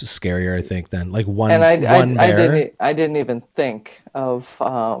much scarier, I think, than like one bear. I didn't even think of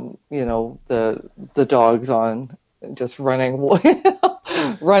the dogs on just running loose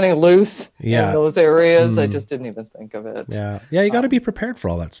in those areas. I just didn't even think of it. Yeah, you got to be prepared for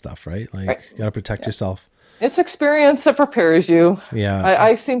all that stuff, right? Like you got to protect yourself. It's experience that prepares you. Yeah.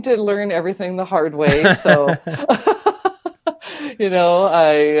 I seem to learn everything the hard way. So,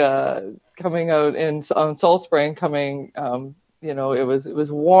 I coming out on Salt Spring, it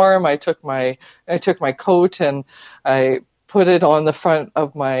was warm. I took my coat and I put it on the front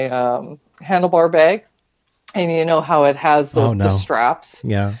of my handlebar bag, and you know how it has the straps.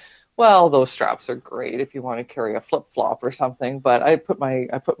 Yeah. Well, those straps are great if you want to carry a flip-flop or something, but I put my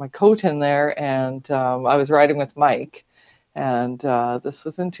coat in there, and I was riding with Mike, and this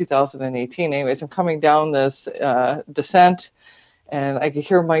was in 2018. Anyways, I'm coming down this descent, and I could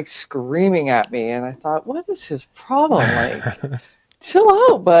hear Mike screaming at me, and I thought, what is his problem? Like, chill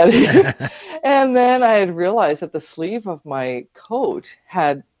out, buddy. And then I had realized that the sleeve of my coat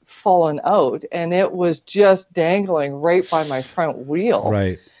had fallen out, and it was just dangling right by my front wheel.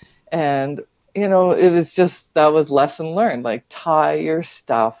 Right. And, it was just, that was lesson learned. Like, tie your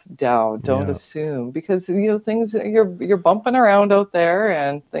stuff down. Don't assume, because, things, you're bumping around out there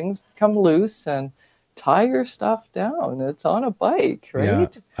and things become loose, and tie your stuff down. It's on a bike,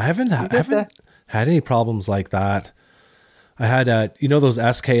 right? Yeah. I haven't had any problems like that. I had, those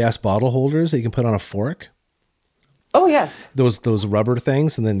SKS bottle holders that you can put on a fork. Oh, yes. Those rubber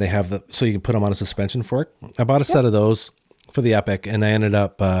things. And then they have so you can put them on a suspension fork. I bought a set of those for the Epic, and I ended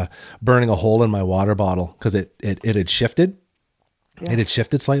up burning a hole in my water bottle because it had shifted. Yeah. It had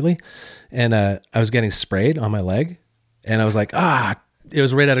shifted slightly, and I was getting sprayed on my leg, and I was like, it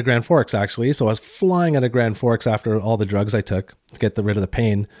was right out of Grand Forks, actually. So I was flying out of Grand Forks after all the drugs I took to get rid of the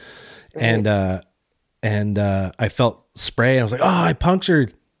pain. Right. And I felt spray, and I was like, I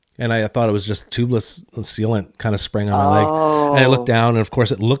punctured. And I thought it was just tubeless sealant kind of spraying on my leg. And I looked down, and of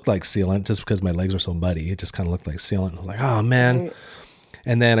course it looked like sealant just because my legs were so muddy. It just kind of looked like sealant. I was like, oh man. Right.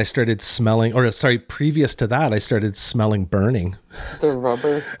 And then I started smelling, previous to that, I started smelling burning. The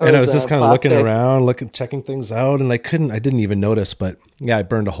rubber. And I was just kind of looking plastic. around, checking things out, and I didn't even notice, but yeah, I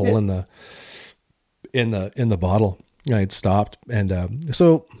burned a hole in the bottle. I'd stopped. And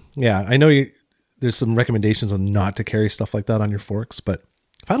so, yeah, I know there's some recommendations on not to carry stuff like that on your forks, but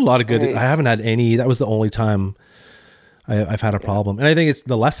I've had a lot of good, Right. I haven't had any, that was the only time I've had a problem. And I think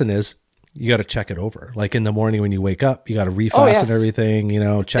the lesson is you got to check it over. Like in the morning when you wake up, you got to refasten yes.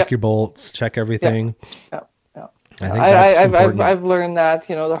 everything, check your bolts, check everything. Yeah. Yeah. I think that's important. I've learned that,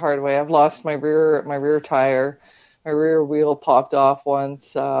 the hard way. I've lost my rear tire. My rear wheel popped off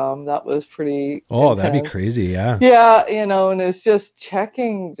once. That was pretty Oh, that'd be intense. crazy. Yeah. Yeah, and it's just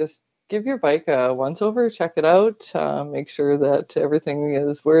checking, just give your bike a once over, check it out, make sure that everything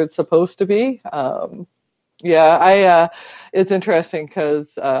is where it's supposed to be. It's interesting because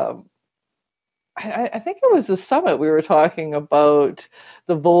I think it was the summit we were talking about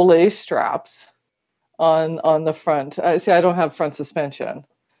the Volet straps on the front. See, I don't have front suspension.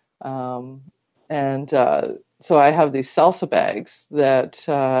 And so I have these salsa bags that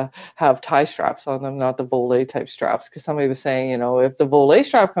have tie straps on them, not the Volet type straps. Because somebody was saying, if the Volet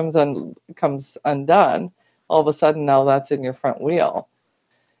strap comes undone, all of a sudden now that's in your front wheel.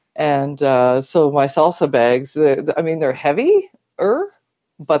 And so my salsa bags, they're heavier,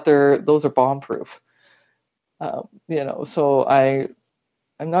 but those are bomb proof. So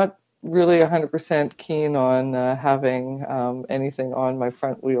I'm not really 100% keen on having anything on my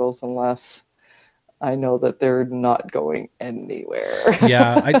front wheels unless I know that they're not going anywhere.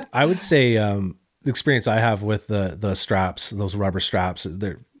 Yeah, I would say the experience I have with the straps, those rubber straps,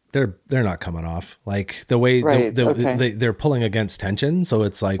 they're not coming off. Like the way Right, they're pulling against tension, so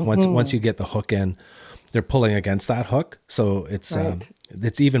it's like once you get the hook in, they're pulling against that hook, so it's Right.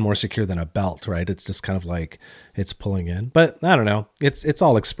 It's even more secure than a belt, right? It's just kind of like it's pulling in. But I don't know. It's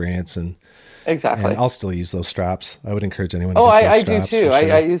all experience, and Exactly. I'll still use those straps. I would encourage anyone. Oh, to get those I do straps too. for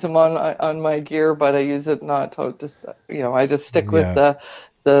sure. I use them on my gear, but I use it not to just I just stick with Yeah.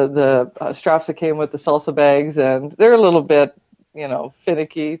 the straps that came with the salsa bags, and they're a little bit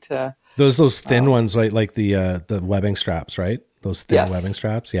finicky to. Those thin ones, right? Like the webbing straps, right? Those thin Yes. webbing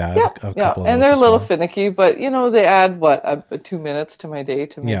straps. Yeah, I Yeah, have a couple of and those they're a as little well. finicky, but they add 2 minutes to my day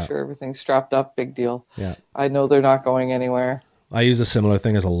to make Yeah. sure everything's strapped up. Big deal. Yeah. I know they're not going anywhere. I use a similar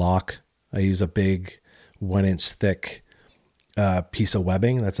thing as a lock. I use a big 1 inch thick piece of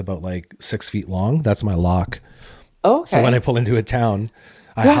webbing that's about like 6 feet long. That's my lock. Okay. So when I pull into a town,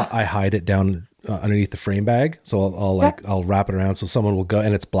 I hide it down underneath the frame bag. So I'll wrap it around so someone will go,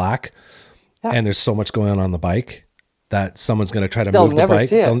 and it's black, and there's so much going on the bike that someone's going to try to They'll move the never bike.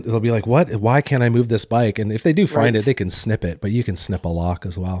 see it. They'll be like, "What? Why can't I move this bike?" And if they do find Right. it, they can snip it, but you can snip a lock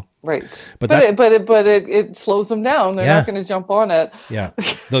as well. Right. But But it slows them down. They're Yeah. not going to jump on it. Yeah,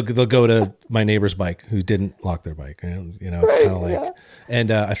 they'll go to my neighbor's bike who didn't lock their bike. And, it's Right, kind of like, yeah.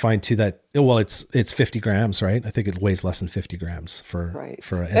 and I find too that it's 50 grams, right? I think it weighs less than 50 grams for Right.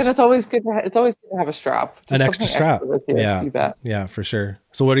 for And it's always good to have a strap. Just an extra something strap. with you, Yeah, you bet. yeah, for sure.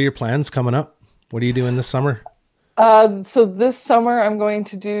 So, what are your plans coming up? What are you doing this summer? So this summer I'm going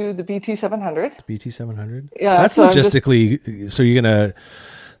to do the BT 700. BT 700. Yeah, That's so I'm just- logistically. So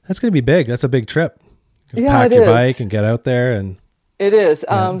that's gonna be big. That's a big trip. You Yeah, pack it your is. bike and get out there and. It is.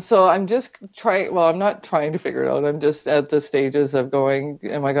 So I'm just trying. Well, I'm not trying to figure it out. I'm just at the stages of going.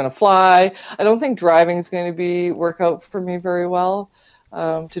 Am I going to fly? I don't think driving is going to work out for me very well.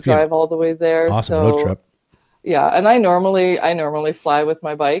 To drive all the way there. Awesome so, road trip. Yeah, and I normally fly with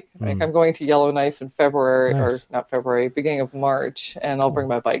my bike. Like I'm going to Yellowknife in February, Nice. or not February, beginning of March, and I'll bring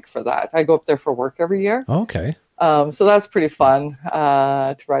my bike for that. I go up there for work every year. Okay. So that's pretty fun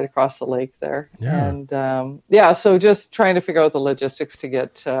to ride across the lake there. Yeah. And so just trying to figure out the logistics to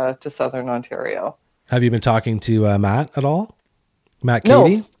get to Southern Ontario. Have you been talking to Matt at all? Matt No.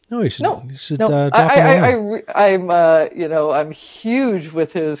 Katie? No, you should. No. You should No, drop him a line. I'm huge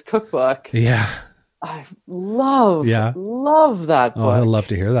with his cookbook. Yeah. I love that Oh, I'd book. love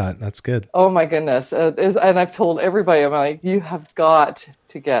to hear that. That's good. Oh my goodness. And I've told everybody, I'm like, you have got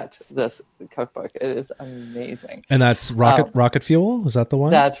to get this cookbook. It is amazing. And that's Rocket Fuel. Is that the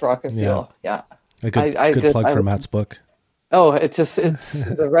one? That's Rocket Fuel. Yeah. A good, I good did- plug I- for Matt's book. Oh, it's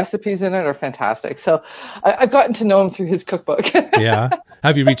the recipes in it are fantastic. So I've gotten to know him through his cookbook. Yeah.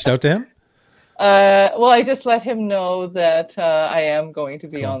 Have you reached out to him? Well, I just let him know that I am going to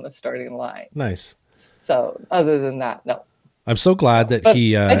be on the starting line. Nice. So other than that, no. I'm so glad that But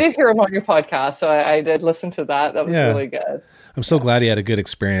he. I did hear him on your podcast, so I did listen to that. That was Yeah. really good. I'm so glad he had a good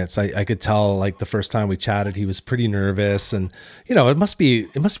experience. I could tell, like, the first time we chatted, he was pretty nervous, and it must be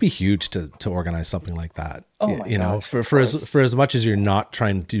huge to organize something like that. Oh my gosh, for as much as you're not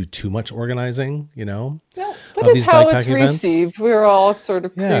trying to do too much organizing, Yeah, but it's how it's received. We're all sort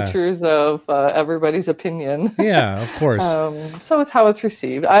of creatures of everybody's opinion. Yeah, of course. So it's how it's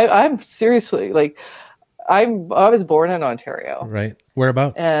received. I'm seriously, like, I was born in Ontario. Right.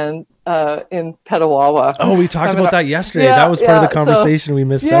 Whereabouts? And in Petawawa. Oh, we talked about that yesterday. That was part of the conversation. We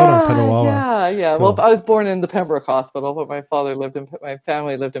missed out on Petawawa. Yeah. Cool. Well, I was born in the Pembroke Hospital, but my family lived in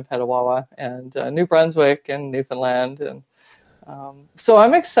Petawawa and New Brunswick and Newfoundland, and so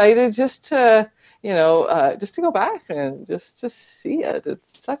I'm excited just to go back and just to see it.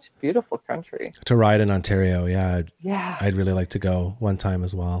 It's such a beautiful country. To ride in Ontario, I'd really like to go one time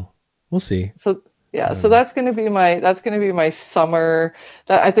as well. We'll see. So that's going to be my summer.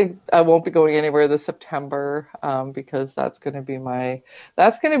 That I think I won't be going anywhere this September because that's going to be my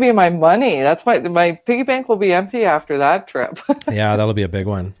money. That's my piggy bank will be empty after that trip. Yeah, that'll be a big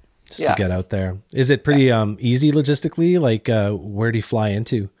one just to get out there. Is it pretty easy logistically? Like, where do you fly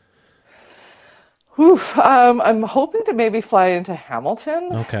into? I'm hoping to maybe fly into Hamilton.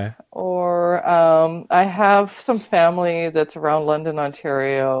 Okay. Or I have some family that's around London,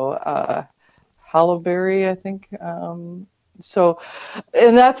 Ontario. Haileybury, I think. So,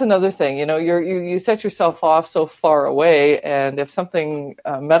 and that's another thing, you set yourself off so far away, and if something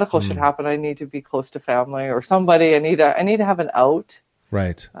medical should happen, I need to be close to family or somebody. I need to have an out,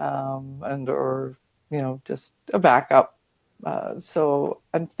 right? Or just a backup. So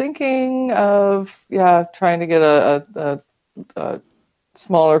I'm thinking of trying to get a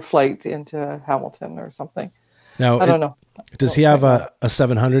smaller flight into Hamilton or something. Now, I don't know. Does he have a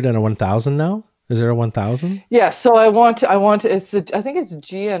 700 and a 1000 now? Is there a 1000? Yeah, so I want I think it's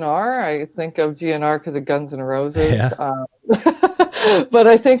GNR. I think of GNR because of Guns N' Roses. Yeah. But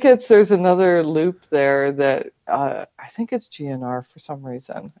I think there's another loop there that I think it's GNR for some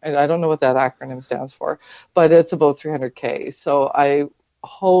reason. I don't know what that acronym stands for, but it's about 300K. So I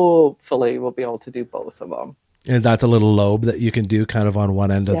hopefully will be able to do both of them. And that's a little lobe that you can do kind of on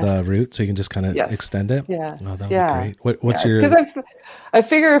one end of the route, so you can just kind of extend it. Yeah, oh, that would be great. What's your? Because I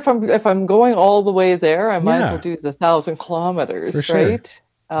figure if I'm going all the way there, I might as well do the 1,000 kilometers, for sure. Right?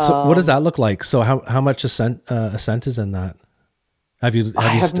 So what does that look like? So how much ascent is in that? You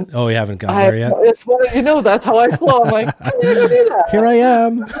haven't gotten there yet? It's that's how I flow. I'm like, I'm going to go do that. Here I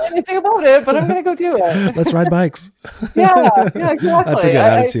am. I don't know anything about it, but I'm going to go do it. Let's ride bikes. Yeah, exactly. That's a good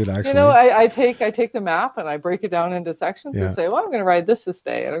attitude, actually. I take the map and I break it down into sections and say, well, I'm going to ride this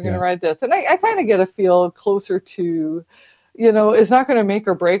day, and I'm going to ride this. And I kind of get a feel closer to, it's not going to make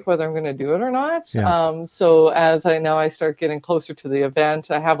or break whether I'm going to do it or not. Yeah. So as I start getting closer to the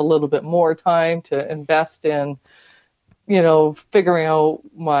event, I have a little bit more time to invest in, figuring out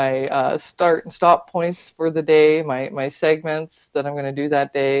my start and stop points for the day, my segments that I'm going to do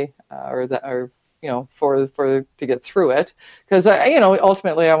that day, to get through it. Because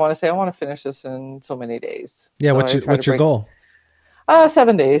ultimately I want to finish this in so many days. Yeah. So what's your goal?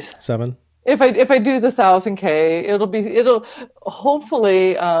 7 days. 7. If I do the 1,000K, it'll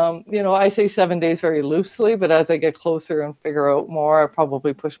hopefully, I say 7 days very loosely, but as I get closer and figure out more, I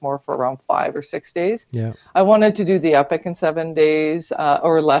probably push more for around 5 or 6 days. Yeah. I wanted to do the epic in 7 days,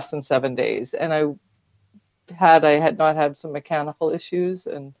 or less than 7 days. And I had not had some mechanical issues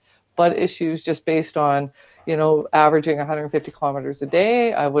and butt issues just based on, averaging 150 kilometers a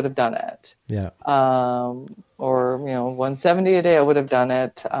day, I would have done it. Yeah. Or 170 a day, I would have done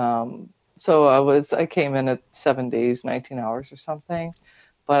it. So I came in at 7 days, 19 hours or something,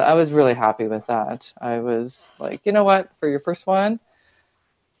 but I was really happy with that. I was like, you know what, for your first one,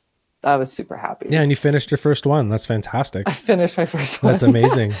 I was super happy. Yeah. And you finished your first one. That's fantastic. I finished my first one. That's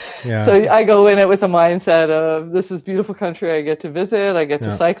amazing. Yeah. So I go in it with the mindset of, this is beautiful country. I get to visit, I get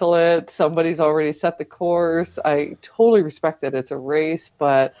to cycle it. Somebody's already set the course. I totally respect that it's a race,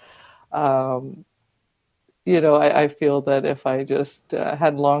 but, I feel that if I just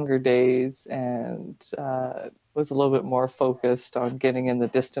had longer days and was a little bit more focused on getting in the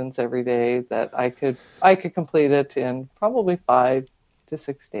distance every day, that I could complete it in probably 5 to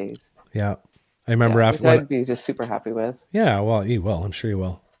 6 days. Yeah, I remember I'd be just super happy with. Yeah, well, you will. I'm sure you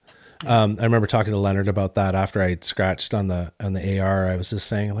will. I remember talking to Leonard about that after I'd scratched on the AR. I was just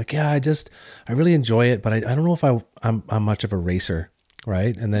saying, like, I really enjoy it, but I don't know if I'm much of a racer.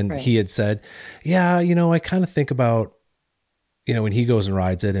 Right. And then he had said, I kind of think about, when he goes and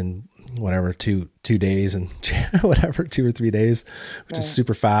rides it in whatever, 2 days and whatever, 2 or 3 days, which is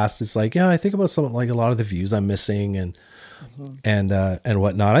super fast. It's like, I think about something like a lot of the views I'm missing and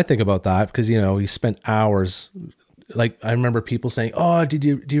whatnot. I think about that because, he spent hours like I remember people saying, "Oh, do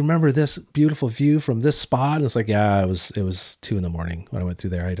you remember this beautiful view from this spot?" And it's like, yeah, it was 2 a.m. when I went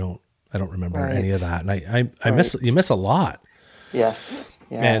through there. I don't remember any of that, and I miss you miss a lot. Yes.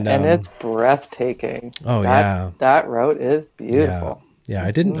 Yeah. And it's breathtaking. Yeah, that route is beautiful. Yeah.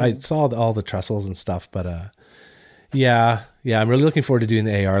 I saw all the trestles and stuff, but yeah, I'm really looking forward to doing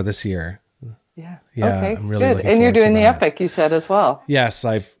the AR this year. Yeah. Okay. I'm really good. And you're doing the Epic, you said as well. Yes,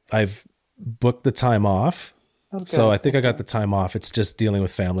 I've booked the time off. So I think I got the time off. It's just dealing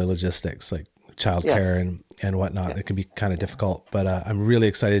with family logistics, like childcare and whatnot. Yes. It can be kind of difficult, but I'm really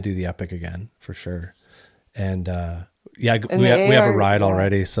excited to do the Epic again for sure. And we have a ride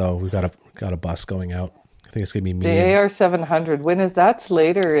already, so we've got a bus going out. I think it's gonna be me. The AR 700. When is that's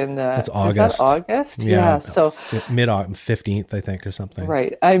later in the? It's August. Is that August? Yeah. So mid 15th, I think, or something.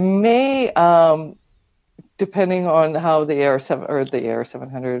 Right. I may, depending on how the AR 700,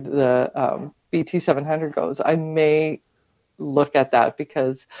 the BT 700 goes, I may look at that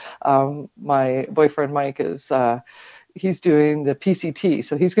because my boyfriend Mike is he's doing the PCT,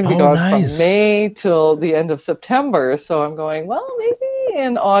 so he's going to be gone from May till the end of September. So I'm going, well, maybe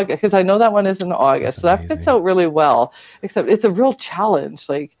in August, because I know that one is in August. So that fits out really well, except it's a real challenge.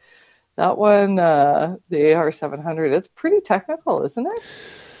 Like that one, the AR 700, it's pretty technical, isn't it?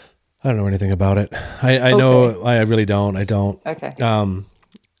 I don't know anything about it. I know, I really don't. I don't. Okay.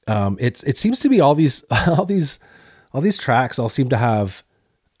 It seems to be all these tracks all seem to have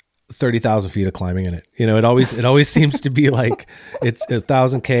 30,000 feet of climbing in it. You know, it always seems to be like it's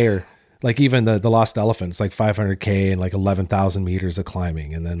 1,000K, or like even the Lost Elephants, like 500K and like 11,000 meters of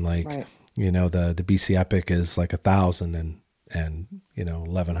climbing. And then like, you know, the BC Epic is like 1,000 and, you know,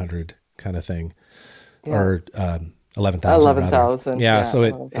 1,100 kind of thing, or 11,000. 11,000. Yeah.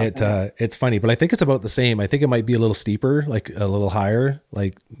 So it's funny, but I think it's about the same. I think it might be a little steeper, like a little higher,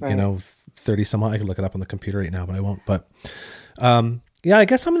 like, you know, 30 some odd. I could look it up on the computer right now, but I won't. But, yeah, I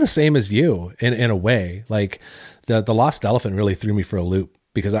guess I'm the same as you in a way. Like the Lost Elephant really threw me for a loop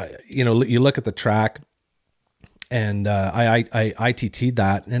because you look at the track, and I ITT'd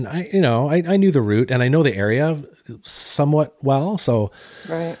that, and I knew the route and I know the area somewhat well, so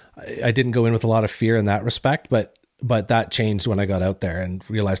I didn't go in with a lot of fear in that respect. But that changed when I got out there and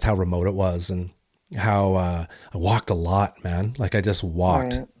realized how remote it was, and how I walked a lot, man. Like I just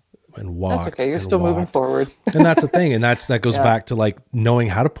walked. Right. And walked. That's okay. You're still moving forward. And that's the thing. And that goes back to like knowing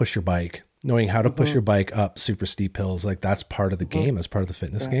how to push your bike, knowing how to push your bike up super steep hills. Like that's part of the game, as part of the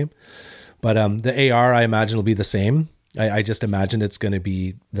fitness game. But the AR, I imagine, will be the same. I just imagine it's going to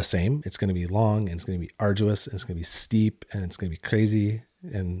be the same. It's going to be long, and it's going to be arduous, and it's going to be steep, and it's going to be crazy.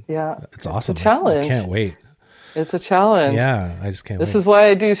 And it's awesome. It's a challenge. I can't wait. It's a challenge. Yeah, I just can't wait. This is why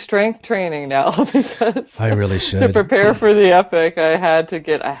I do strength training now, because I really should. To prepare for the Epic, I had to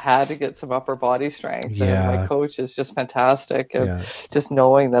get some upper body strength. Yeah. And my coach is just fantastic. And just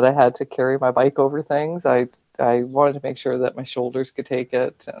knowing that I had to carry my bike over things, I wanted to make sure that my shoulders could take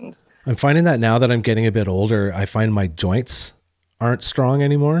it. And I'm finding that now that I'm getting a bit older, I find my joints aren't strong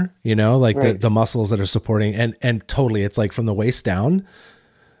anymore, you know, like the muscles that are supporting, and totally, it's like from the waist down,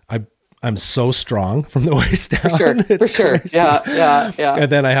 I'm so strong from the waist down. For sure. Crazy. Yeah.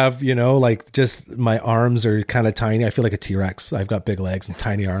 And then I have, like just my arms are kind of tiny. I feel like a T-Rex. I've got big legs and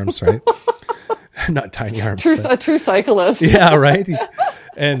tiny arms, right? Not tiny arms. A true cyclist. Yeah, right.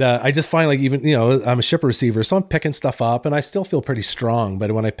 And I just find like even, I'm a shipper receiver, so I'm picking stuff up and I still feel pretty strong.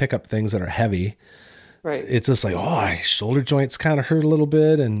 But when I pick up things that are heavy, it's just like, my shoulder joints kind of hurt a little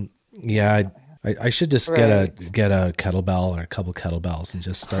bit. And I should just get a kettlebell or a couple kettlebells and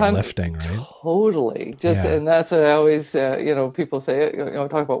just start lifting, right? Totally. And that's what I always, people say,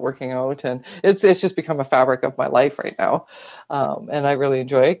 talk about working out, and it's just become a fabric of my life right now. And I really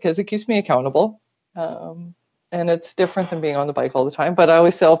enjoy it because it keeps me accountable. And it's different than being on the bike all the time. But I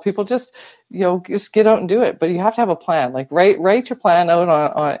always tell people just get out and do it. But you have to have a plan. Like write your plan out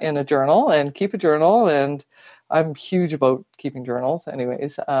on in a journal, and keep a journal. And I'm huge about keeping journals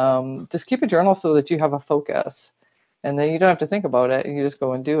anyways. Just keep a journal so that you have a focus, and then you don't have to think about it, and you just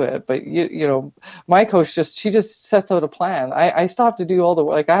go and do it. But my coach she just sets out a plan. I still have to do all the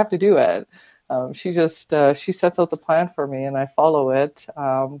work. Like I have to do it. She sets out the plan for me and I follow it.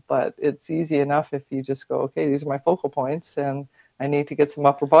 But it's easy enough if you just go, okay, these are my focal points and I need to get some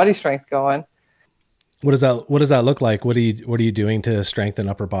upper body strength going. What does that look like? What are you doing to strengthen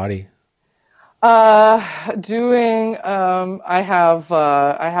upper body? I have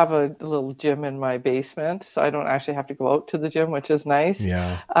a little gym in my basement, so I don't actually have to go out to the gym, which is nice.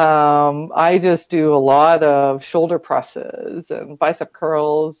 Yeah. I just do a lot of shoulder presses and bicep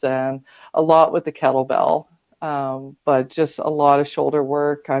curls and a lot with the kettlebell. But just a lot of shoulder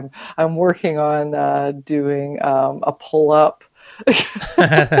work. I'm working on doing a pull up.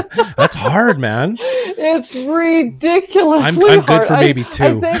 That's hard, man. It's ridiculously I'm hard. good for maybe two.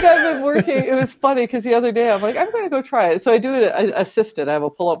 I think I've been working. It was funny because the other day I'm like, I'm going to go try it. So I do it assisted. I have a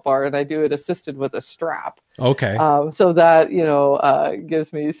pull-up bar and I do it assisted with a strap. Okay. So that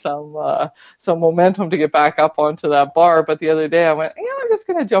gives me some momentum to get back up onto that bar. But the other day I went, I'm just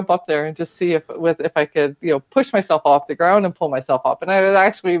going to jump up there and just see if I could push myself off the ground and pull myself up. And I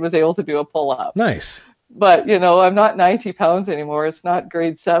actually was able to do a pull-up. Nice. But I'm not 90 pounds anymore. It's not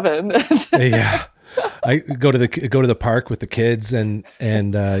grade 7. Yeah. I go to the park with the kids and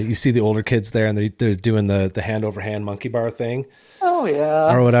you see the older kids there and they're doing the hand over hand monkey bar thing. Oh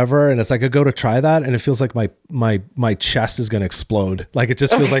yeah. Or whatever. And it's like, I go to try that and it feels like my chest is going to explode. Like it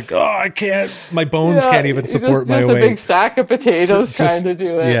just feels like, I can't, my bones can't even support my weight. Just a big sack of potatoes trying to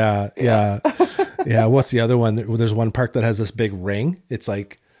do it. Yeah. Yeah. What's the other one? There's one park that has this big ring. It's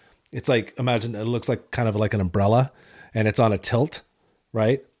like, imagine it looks like kind of like an umbrella and it's on a tilt,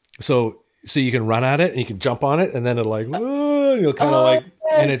 right? So you can run at it and you can jump on it and then it'll like, and you'll kind of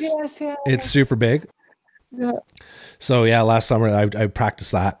and it's super big. Yeah. So yeah, last summer I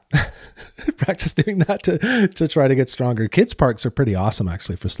practiced that. Practiced doing that to try to get stronger. Kids parks are pretty awesome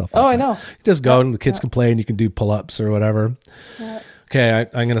actually for stuff like that. I know. You just go and the kids can play and you can do pull-ups or whatever. Yeah. Okay,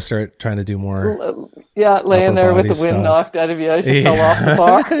 I'm going to start trying to do more. Yeah, laying there with the wind stuff. knocked out of you as you fell off the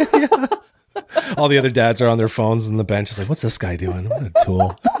bar. All the other dads are on their phones on the bench. It's like, what's this guy doing? What a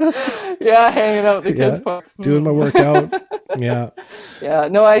tool. Yeah, hanging out the kids' park. Doing my workout. Yeah. Yeah,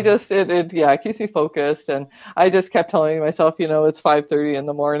 no, I just, it keeps me focused. And I just kept telling myself, it's 5:30 in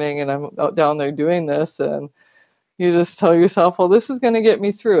the morning and I'm out down there doing this. And you just tell yourself, well, this is going to get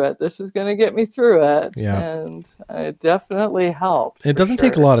me through it. This is going to get me through it. Yeah. And it definitely helped. It doesn't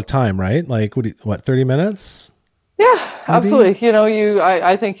take a lot of time, right? Like, 30 minutes? Yeah, Maybe? Absolutely.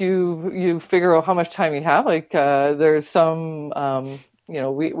 I think you figure out how much time you have. Like there's some,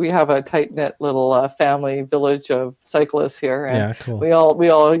 we have a tight knit little family village of cyclists here, and yeah, cool. we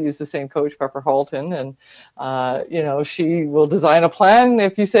all use the same coach, Pepper Halton, and she will design a plan.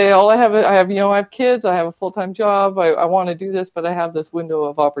 If you say, I have kids, I have a full-time job, I want to do this, but I have this window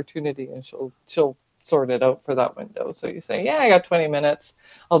of opportunity, and she'll sort it out for that window. So you say, I got 20 minutes.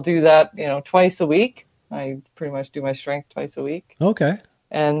 I'll do that, twice a week. I pretty much do my strength twice a week. Okay.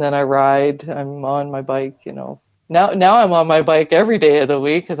 And then I ride. I'm on my bike, Now I'm on my bike every day of the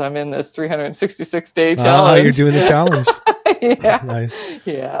week because I'm in this 366-day challenge. Oh, you're doing the challenge. Yeah. Nice.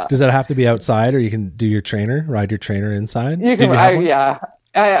 Yeah. Does that have to be outside or you can do ride your trainer inside? You can, I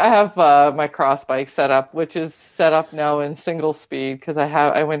have my cross bike set up, which is set up now in single speed because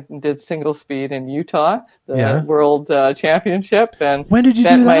I went and did single speed in Utah, the World Championship. And when did you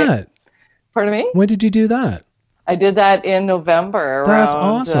do that? Pardon me? When did you do that? I did that in November. That's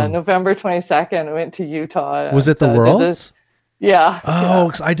awesome. November 22nd, I went to Utah. Was it the Worlds? Yeah. Oh,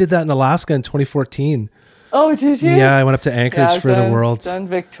 because I did that in Alaska in 2014. Oh, did you? Yeah, I went up to Anchorage for the Worlds. Done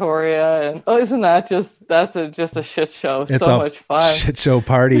Victoria, and isn't that just a shit show? It's so much fun. Shit show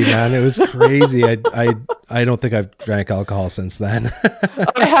party, man. It was crazy. I don't think I've drank alcohol since then.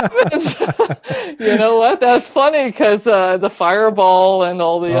 I haven't. You know what? That's funny because the Fireball and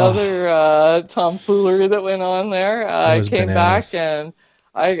all the other tomfoolery that went on there. I came back and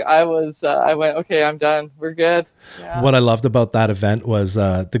I went, okay, I'm done. We're good. Yeah. What I loved about that event was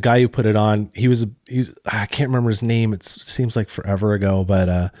the guy who put it on. He was I can't remember his name. It seems like forever ago,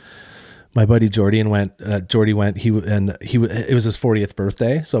 but my buddy Jordy went. It was his 40th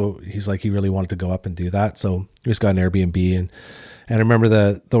birthday, so he's like he really wanted to go up and do that. So he just got an Airbnb and I remember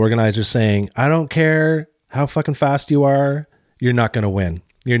the organizer saying, "I don't care how fucking fast you are, you're not going to win.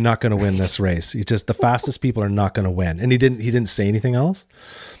 You're not going to win this race. It's just the fastest people are not going to win." And he didn't say anything else.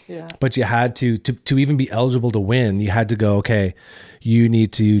 Yeah. But you had to even be eligible to win, you had to go, okay, you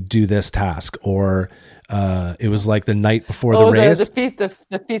need to do this task. Or it was like the night before the race.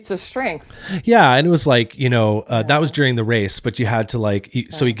 The feats of strength. Yeah. And it was like, that was during the race, but you had to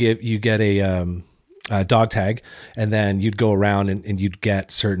so you get a dog tag and then you'd go around and you'd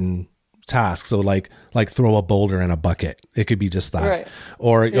get certain tasks. So like throw a boulder in a bucket. It could be just that. Right.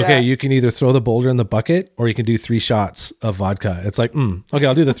 Or, okay, you can either throw the boulder in the bucket or you can do 3 shots of vodka. It's like, okay,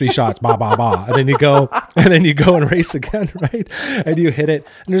 I'll do the 3 shots, bah, bah, bah. And then you go and race again, right? And you hit it.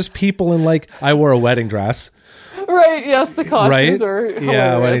 And there's people in I wore a wedding dress. Right. Yes. The costumes are hilarious.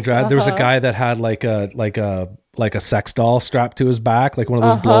 Yeah. Wedding dress. There was a guy that had like a sex doll strapped to his back, like one of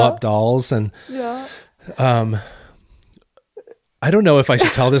those blow up dolls. And, I don't know if I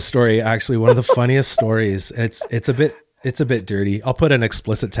should tell this story. Actually, one of the funniest stories. It's a bit it's a bit dirty. I'll put an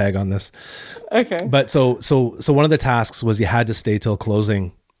explicit tag on this. Okay. But so one of the tasks was you had to stay till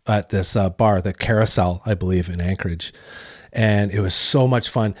closing at this bar, the Carousel, I believe, in Anchorage, and it was so much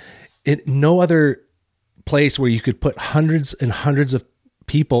fun. No other place where you could put hundreds and hundreds of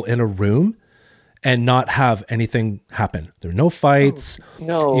people in a room and not have anything happen. There were no fights.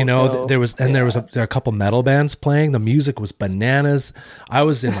 No. There was a couple metal bands playing. The music was bananas. I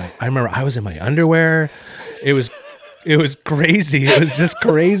remember I was in my underwear. It was crazy. It was just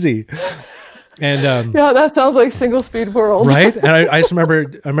crazy. And yeah, that sounds like Single Speed World. Right? And I just remember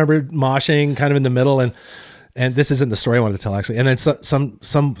moshing kind of in the middle, and this isn't the story I wanted to tell actually. And then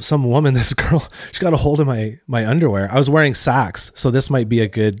some woman, this girl, she got a hold of my underwear. I was wearing Saxx, so this might be a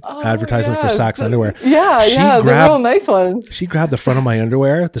good advertisement for Saxx underwear. Yeah, they're real nice ones. She grabbed the front of my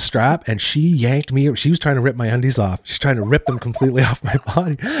underwear, the strap, and she yanked me. She was trying to rip my undies off. She's trying to rip them completely off my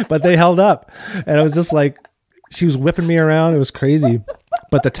body, but they held up. And I was just like, she was whipping me around. It was crazy.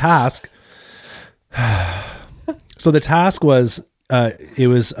 But the task, so the task was,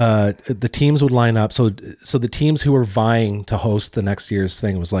 the teams would line up. So the teams who were vying to host the next year's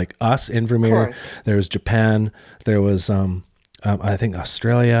thing was like us, Invermere. There was Japan. There was, I think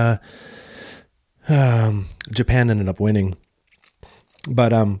Australia. Japan ended up winning,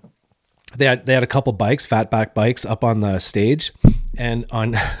 but they had a couple bikes, fatback bikes, up on the stage, and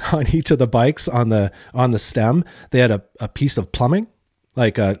on each of the bikes on the stem they had a piece of plumbing,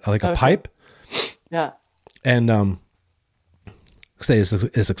 like a pipe. Yeah. And say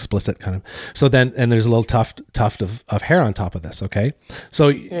is explicit kind of. So then, and there's a little tuft of hair on top of this. Okay.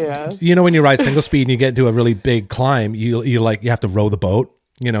 So when you ride single speed and you get into a really big climb, you have to row the boat.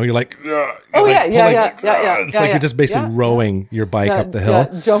 You're like, yeah. It's like you're just basically rowing your bike up the hill.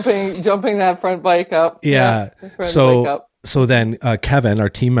 Yeah. Jumping that front bike up. Yeah. So then Kevin, our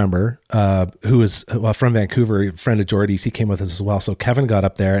team member, who is from Vancouver, a friend of Jordy's, he came with us as well. So Kevin got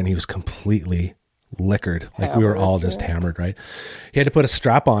up there and he was completely liquored. Like we were all just hammered, right? He had to put a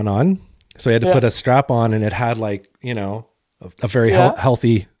strap on. So he had to put a strap on, and it had like, a very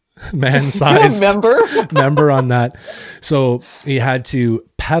healthy man-sized member on that. So he had to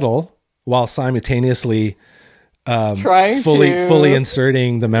pedal while simultaneously fully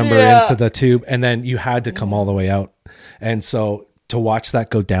inserting the member into the tube, and then you had to come all the way out. And so to watch that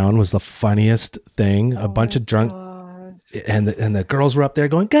go down was the funniest thing. A bunch of drunk and the girls were up there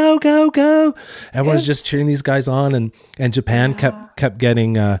going, go, go, go. Everyone was just cheering these guys on, and Japan kept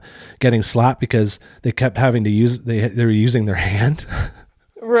getting slapped because they kept having to they were using their hand.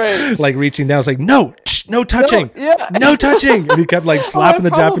 Right. Like reaching down. It's like, no touching. No touching. And he kept like slapping the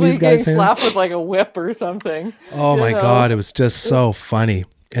Japanese guy's hand. Slapped with like a whip or something. Oh my God. It was just so funny.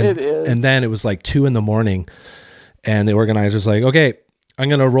 And, it is. And then it was like 2 a.m. and the organizer's like, okay, I'm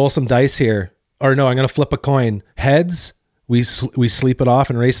going to roll some dice here. Or no, I'm going to flip a coin. Heads, we sleep it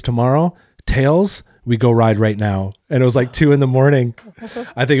off and race tomorrow. Tails, we go ride right now. And it was like 2 a.m.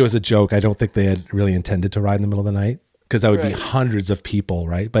 I think it was a joke. I don't think they had really intended to ride in the middle of the night, because that would be hundreds of people,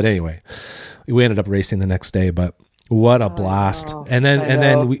 right? But anyway, we ended up racing the next day, but what a blast. And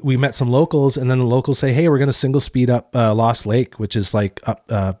then we met some locals, and then the locals say, hey, we're going to single speed up Lost Lake, which is like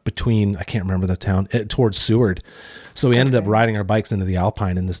up between, I can't remember the town, towards Seward. So we ended up riding our bikes into the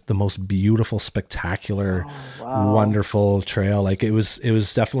Alpine in the most beautiful, spectacular, wonderful trail. Like it was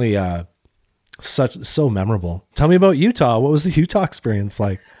definitely so memorable. Tell me about Utah. What was the Utah experience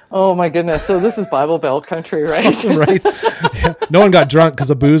like? Oh my goodness. So this is Bible Belt country, right? Right. Yeah. No one got drunk because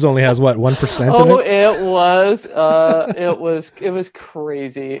the booze only has 1% in it? It was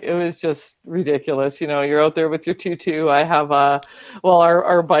crazy. It was just ridiculous. You're out there with your tutu. I have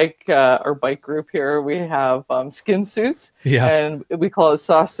our bike group here, we have skin suits. Yeah. And we call it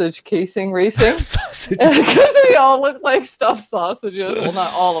sausage casing racing. Sausage casing. Because we all look like stuffed sausages. Well,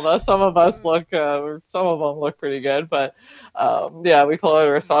 not all of us. Some of us look, some of them look pretty good, but we call it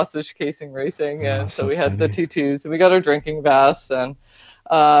our sausage casing racing. And so we had the tutus, and we got our drinking vests, and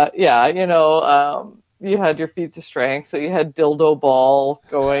you had your feats of strength, so you had dildo ball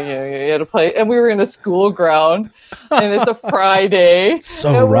going, you had to play, and we were in a school ground, and it's a Friday.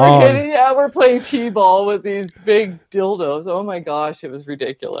 So wrong. We're playing t-ball with these big dildos. Oh my gosh, it was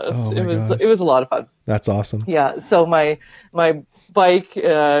rislicious. It was a lot of fun. That's awesome. Yeah, so my bike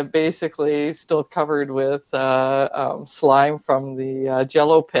basically still covered with slime from the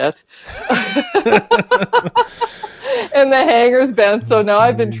Jello pit. And the hanger's bent, so now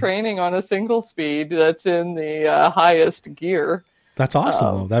I've been training on a single speed that's in the highest gear. That's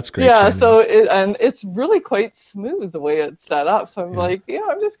awesome. Though. That's great. Yeah, training. so and it's really quite smooth the way it's set up. So I'm like,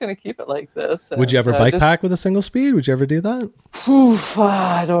 I'm just going to keep it like this. Would you ever bike pack with a single speed? Would you ever do that?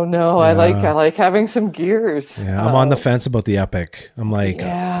 I don't know. I like having some gears. Yeah, I'm on the fence about the Epic. I'm like,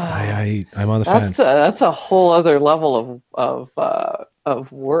 I'm on the fence. That's a whole other level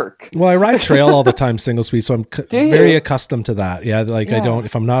of work. Well, I ride trail all the time, single speed, so I'm very accustomed to that. Yeah, I don't.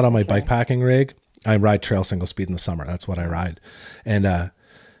 If I'm not on my bike packing rig, I ride trail single speed in the summer. That's what I ride, and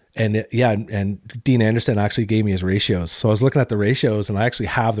Dean Anderson actually gave me his ratios. So I was looking at the ratios, and I actually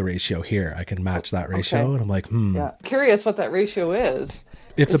have the ratio here. I can match that ratio, and I'm like, Yeah, curious what that ratio is.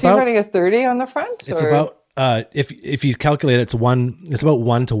 Is he running a 30 on the front? It's about if you calculate it, it's about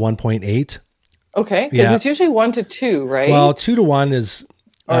 1 to 1.8. Okay, because it's usually 1 to 2, right? Well, 2 to 1 is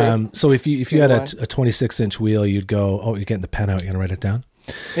so if you had a 26-inch wheel, you'd go. Oh, you're getting the pen out. You're gonna write it down.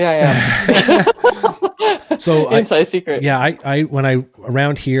 Yeah. So inside secret. Yeah, I when I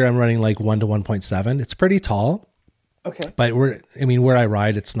around here, I'm running like 1 to 1.7. It's pretty tall. Okay. But where I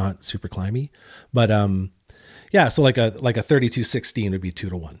ride, it's not super climby. But yeah. So like a 3216 would be 2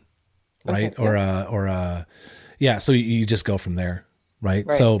 to 1, right? Okay, So you just go from there.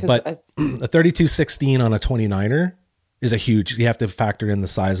 Right. So, but a 3216 on a 29er is a huge, you have to factor in the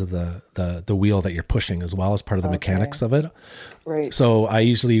size of the wheel that you're pushing as well as part of the mechanics of it. Right. So I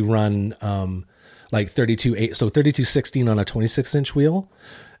usually run, like 3216 on a 26-inch wheel,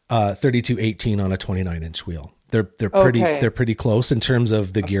 3218 on a 29-inch wheel. They're pretty close in terms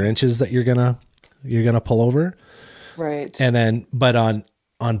of the gear inches that you're going to pull over. Right. And then, but on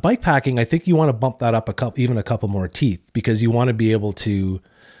bike packing, I think you want to bump that up a couple more teeth, because you want to be able to,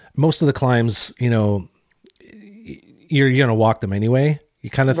 most of the climbs, you're going to walk them anyway,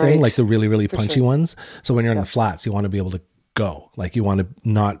 you kind of thing, like the really, really punchy ones. So when you're in the flats, you want to be able to go, like you want to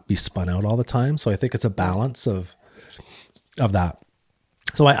not be spun out all the time. So I think it's a balance of that.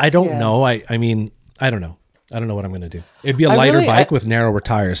 So I don't know. I don't know. I don't know what I'm going to do. It'd be a lighter bike with narrower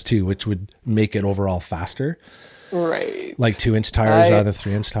tires too, which would make it overall faster. Right. Like 2-inch tires rather than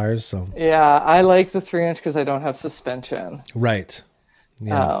 3-inch tires. So yeah, I like the 3-inch because I don't have suspension. Right.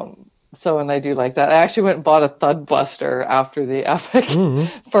 Yeah. So, and I do like that. I actually went and bought a Thud Buster after the Epic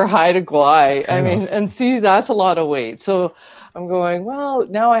for Haida Gwaii. And see, that's a lot of weight. So I'm going, well,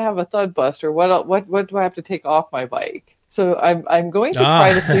 now I have a Thud Buster. What do I have to take off my bike? So I'm going to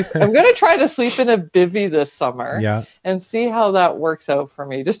try to sleep. I'm going to try to sleep in a bivvy this summer and see how that works out for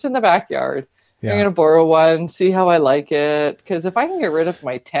me, just in the backyard. Yeah. I'm going to borrow one, see how I like it. Because if I can get rid of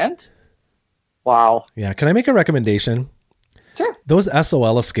my tent, wow. Yeah. Can I make a recommendation? Sure. Those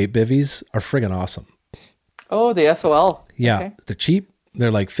SOL Escape bivvies are friggin' awesome. Oh, the SOL. Yeah. Okay. They're cheap.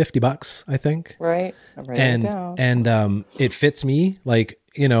 They're like $50, I think. Right. I'm writing it down. And it fits me. Like,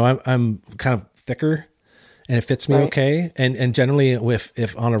 I'm kind of thicker, and it fits me okay. And generally,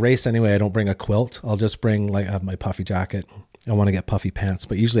 if on a race anyway, I don't bring a quilt. I'll just bring like my puffy jacket. I want to get puffy pants,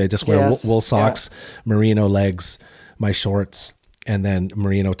 but usually I just wear wool socks, merino legs, my shorts, and then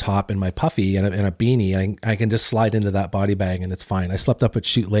merino top and my puffy and a beanie. I can just slide into that body bag and it's fine. I slept up at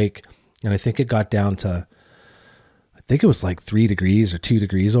Chute Lake, and I think it got down to, I think it was like 3 degrees or 2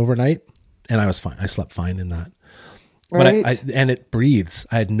 degrees overnight, and I was fine. I slept fine in that. Right. But and it breathes.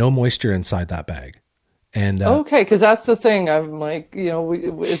 I had no moisture inside that bag. And okay, because that's the thing. I'm like,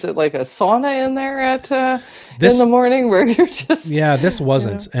 is it like a sauna in there in the morning where you're just? Yeah, this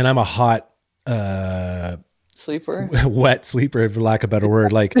wasn't, and I'm a hot sleeper, wet sleeper, for lack of a better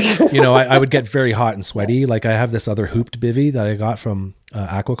word. Like, I would get very hot and sweaty. Like I have this other hooped bivvy that I got from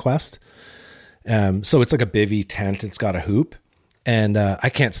AquaQuest. So it's like a bivvy tent. It's got a hoop, and I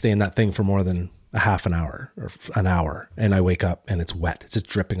can't stay in that thing for more than a half an hour or an hour, and I wake up and it's wet. It's just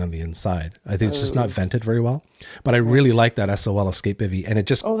dripping on the inside. I think it's just not vented very well. But I really like that SOL Escape bivvy, and it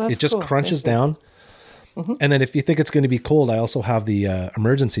just cool. Crunches down. Mm-hmm. And then if you think it's going to be cold, I also have the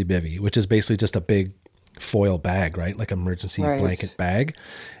emergency bivvy, which is basically just a big foil bag, right? Like emergency blanket bag.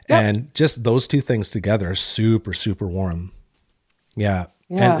 Yep. And just those two things together are super, super warm. Yeah.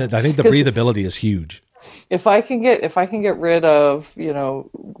 And I think the breathability is huge. If I can get rid of,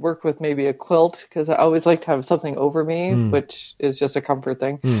 work with maybe a quilt, because I always like to have something over me, which is just a comfort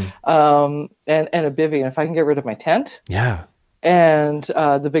thing, and a bivvy. And if I can get rid of my tent, and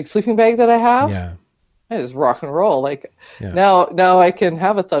the big sleeping bag that I have, I just rock and roll. Like now I can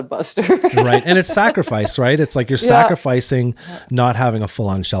have a Thud Buster. Right, and it's sacrifice, right? It's like you're sacrificing not having a full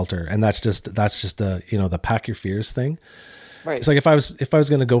on shelter, and that's just the the pack your fears thing. Right. It's like if I was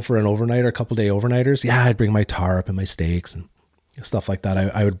going to go for an overnight or a couple day overnighters, I'd bring my tarp and my stakes and stuff like that.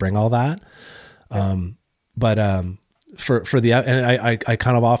 I would bring all that. But for the, and I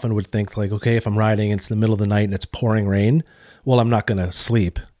kind of often would think like, okay, if I'm riding, it's the middle of the night and it's pouring rain, well, I'm not going to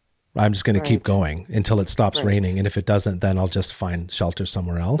sleep. I'm just going to keep Right. going until it stops Right. raining. And if it doesn't, then I'll just find shelter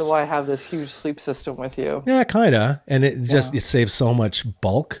somewhere else. So I have this huge sleep system with you. Yeah, kind of. And it just, Yeah. it saves so much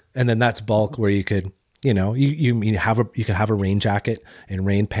bulk. And then that's bulk where you could, you know, you could have a rain jacket and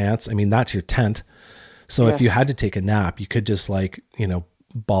rain pants. I mean, that's your tent. So if you Yes. had to take a nap, you could just like, you know,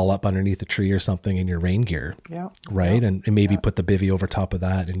 ball up underneath a tree or something in your rain gear. Yeah. Right. And maybe put the bivy over top of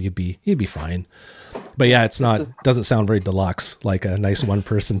that and you'd be fine. But yeah, it's not, doesn't sound very deluxe, like a nice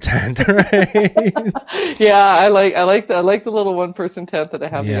 1-person tent, right? Yeah, I like the little 1-person tent that I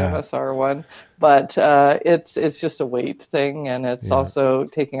have, Yeah. the MSR one, but it's just a weight thing, and it's also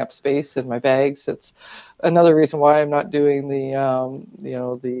taking up space in my bags. It's another reason why I'm not doing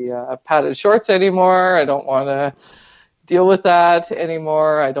the padded shorts anymore. I don't want to deal with that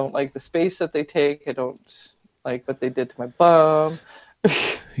anymore. I don't like the space that they take. I don't like what they did to my bum.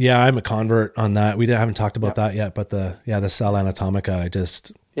 Yeah, I'm a convert on that. We haven't talked about that yet, but the Cell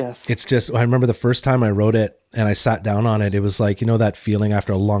Anatomica, Yes. it's just, I remember the first time I wrote it and I sat down on it, it was like, you know, that feeling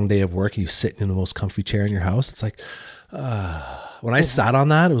after a long day of work, you sit in the most comfy chair in your house. It's like, when I sat on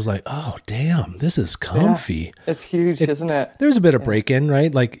that, it was like, oh, damn, this is comfy. It's huge, isn't it? There's a bit of break in,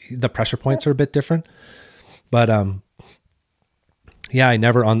 right? Like the pressure points are a bit different, but, yeah, I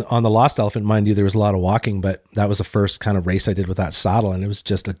never on the Lost Elephant, mind you, there was a lot of walking, but that was the first kind of race I did with that saddle, and it was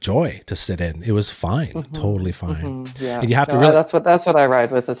just a joy to sit in. It was fine, totally fine. Yeah. And you have to No, really, that's what I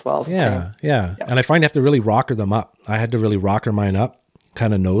ride with as well. the same. yeah. And I find you have to really rocker them up. I had to really rocker mine up,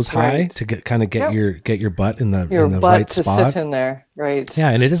 kind of nose high Right. to get your butt in the Your in the butt right to spot. sit in there, right? Yeah,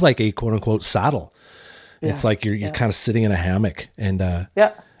 and it is like a quote unquote saddle. It's Yeah. like you're kind of sitting in a hammock, and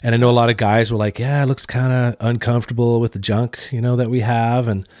Yeah. and I know a lot of guys were like, yeah, it looks kind of uncomfortable with the junk, you know, that we have.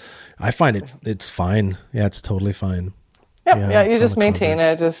 And I find it's fine. Yeah, it's totally fine. Yeah, you I'm just a maintain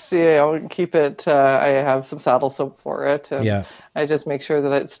convert. it. Just keep it. I have some saddle soap for it, and Yeah. I just make sure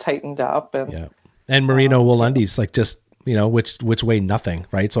that it's tightened up. And Yeah. And merino wool undies, like just, you know, which weigh nothing,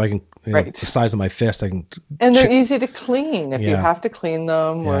 right? So I can, you know, Right. the size of my fist, I can. they're easy to clean if you Yeah. have to clean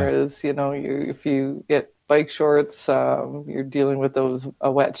them. Yeah. Whereas if you get bike shorts, you're dealing with a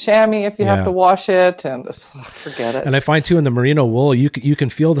wet chamois if you Yeah. have to wash it, and just, forget it. And I find too in the merino wool, you can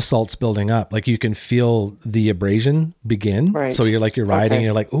feel the salts building up. Like you can feel the abrasion begin. Right. So you're riding, Okay.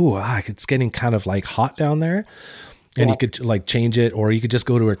 you're like, ooh, it's getting kind of like hot down there. And you could like change it, or you could just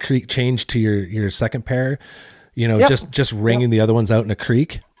go to a creek, change to your second pair, you know, Yep. just wringing the other ones out in a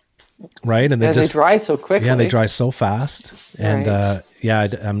creek. Right. And then And just, they dry so quickly. yeah, they dry so fast. And,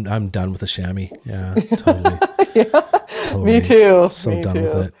 Right. I'm done with the chamois. Yeah, totally. Totally. Me too. So Me done too.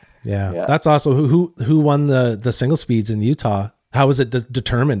 with it. Yeah. Yeah. That's also who won the single speeds in Utah. How was it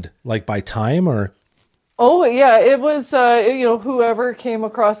determined? Like by time or? Oh yeah, it was whoever came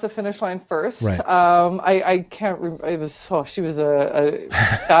across the finish line first. Right. I can't remember. It was she was a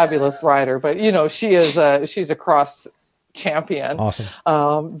fabulous rider, but she's a cross champion. Awesome.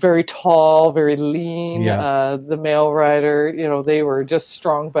 Very tall, very lean. Yeah. The male rider, they were just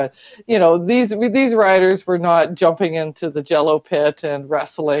strong, but these riders were not jumping into the Jello pit and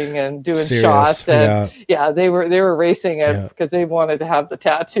wrestling and doing Serious. shots. And Yeah. they were racing it Yeah. because they wanted to have the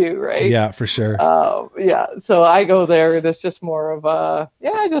tattoo, right? Yeah, for sure. So I go there, and it's just more of a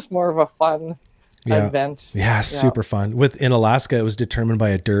fun event. Yeah, super fun. In Alaska, it was determined by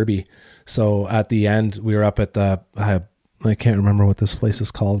a derby. So at the end, we were up at I can't remember what this place is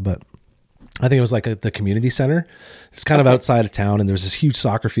called, but I think it was like the community center. It's kind of outside of town, and there's this huge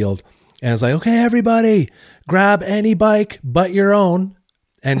soccer field. And it's like, okay, everybody, grab any bike but your own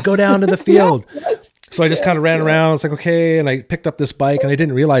and go down to the field. So I just kind of ran around. It's like, okay. And I picked up this bike, and I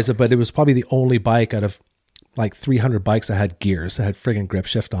didn't realize it, but it was probably the only bike out of like 300 bikes that had gears, that had friggin' grip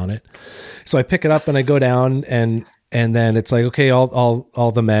shift on it. So I pick it up and I go down, and then it's like, okay,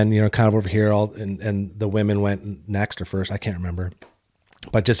 all the men, kind of over here, and the women went next or first. I can't remember,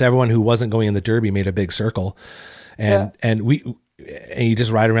 but just everyone who wasn't going in the derby made a big circle, and you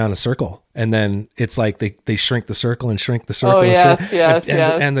just ride around a circle, and then it's like they shrink the circle and shrink the circle. Oh, yes, and, yes, and,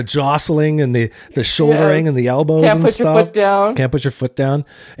 yes. and the jostling and the shouldering and the elbows Can't and put stuff. your foot down. Can't put your foot down.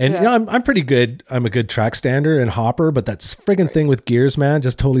 And I'm pretty good. I'm a good track stander and hopper, but that friggin' thing with gears, man,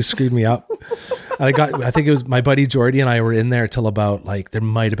 just totally screwed me up. I think it was my buddy Jordy and I were in there till about there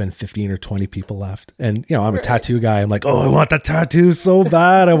might have been 15 or 20 people left. And I'm a tattoo guy. I'm like, oh, I want that tattoo so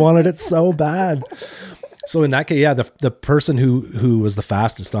bad. I wanted it so bad. So in that case, the person who was the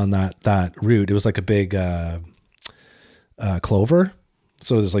fastest on that route, it was like a big clover,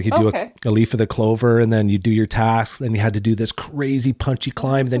 So there's like you do a leaf of the clover, and then you do your tasks, and you had to do this crazy punchy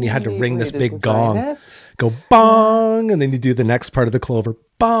climb. Then you had to ring this big gong, go bong, and then you do the next part of the clover,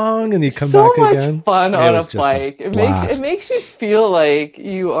 bong, and you come back again. So much fun on a bike. It makes you feel like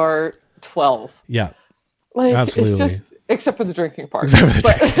you are 12. Yeah, like absolutely. It's just, except for the drinking part.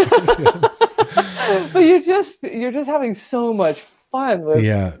 But you're just having so much fun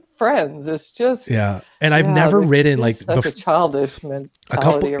with friends. It's just and I've never ridden like such a childish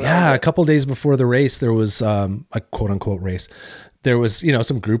mentality a couple days before the race there was a quote unquote race. There was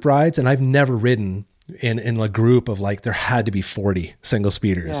some group rides, and I've never ridden in a group of like there had to be 40 single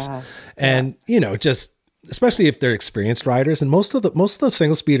speeders, and just especially if they're experienced riders, and most of the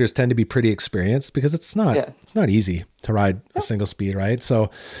single speeders tend to be pretty experienced because it's not easy to ride a single speed, right? So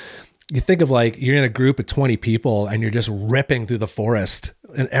you think of like you're in a group of 20 people and you're just ripping through the forest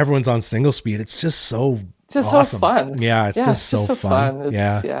and everyone's on single speed. It's just so awesome. So fun. Yeah, it's just so fun.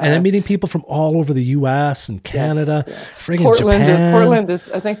 Yeah. And then meeting people from all over the US and Canada, friggin'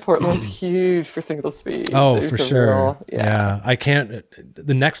 Japan. Portland's huge for single speed. Oh, for sure. I can't,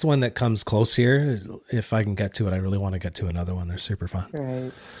 the next one that comes close here, if I can get to it, I really want to get to another one. They're super fun.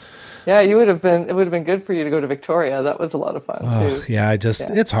 Right. Yeah, it would have been good for you to go to Victoria. That was a lot of fun too. Yeah,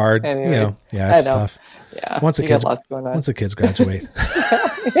 it's hard. Anyway, it's tough. Yeah. Once the kids graduate.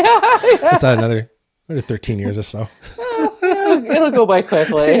 It's another 13 years or so. It'll go by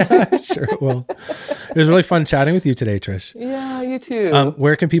quickly. Yeah, I'm sure it will. It was really fun chatting with you today, Trish. Yeah, you too.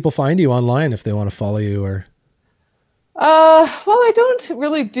 Where can people find you online if they want to follow you or? Well, I don't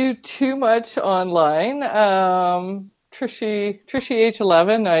really do too much online. Trishy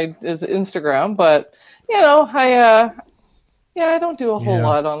H11 is Instagram, but I don't do a whole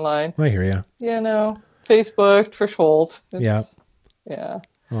lot online. I hear you. Facebook, Trish Holt. Yeah.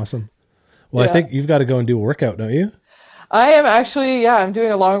 Awesome. Well, I think you've got to go and do a workout, don't you? I am actually, I'm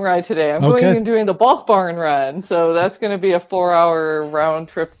doing a long ride today. I'm going and doing the Bulk Barn run. So that's going to be a 4-hour round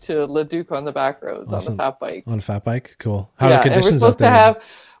trip to Leduc on the back roads on the fat bike. On a fat bike? Cool. How are the conditions out there?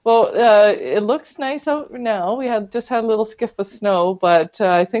 It looks nice out now. We just had a little skiff of snow, but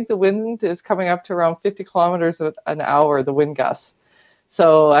I think the wind is coming up to around 50 kilometers an hour, the wind gusts.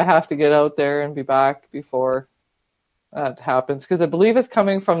 So I have to get out there and be back before that happens, because I believe it's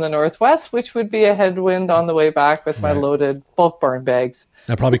coming from the northwest, which would be a headwind on the way back with my loaded Bulk Barn bags.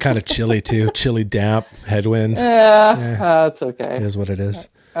 And probably kind of chilly too. Chilly, damp, headwind. It's okay. It is what it is.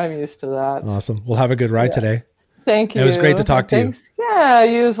 I'm used to that. Awesome. We'll have a good ride today. Thank you. It was great to talk to you. Yeah,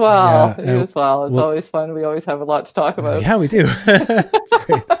 you as well. It's always fun. We always have a lot to talk about. Yeah, we do. It's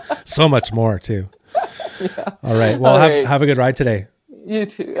great. So much more too. All right. Well, have a good ride today. You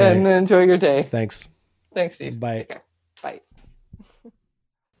too. Okay. And enjoy your day. Thanks. Thanks, Steve. Bye. Bye.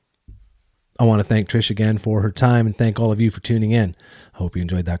 I want to thank Trish again for her time and thank all of you for tuning in. I hope you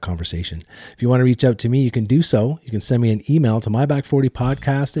enjoyed that conversation. If you want to reach out to me, you can do so. You can send me an email to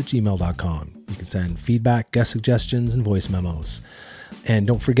myback40podcast@gmail.com. You can send feedback, guest suggestions, and voice memos. And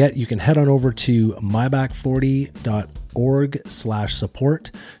don't forget, you can head on over to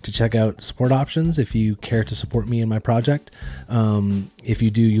myback40.org/support to check out support options if you care to support me in my project. If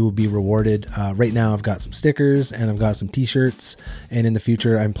you do, you will be rewarded. Right now, I've got some stickers and I've got some t-shirts. And in the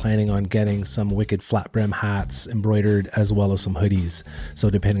future, I'm planning on getting some wicked flat brim hats embroidered as well as some hoodies. So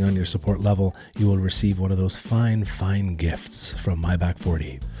depending on your support level, you will receive one of those fine, fine gifts from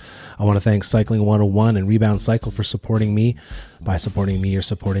MyBack40. I want to thank Cycling 101 and Rebound Cycle for supporting me. By supporting me, you're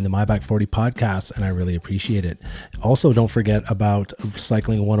supporting the MyBack40 podcast, and I really appreciate it. Also, don't forget about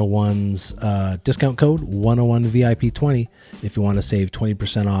Cycling 101's discount code 101VIP20 if you want to save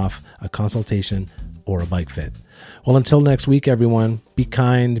 20% off a consultation or a bike fit. Well, until next week, everyone, be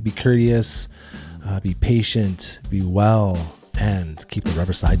kind, be courteous, be patient, be well, and keep the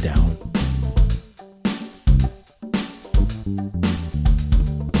rubber side down.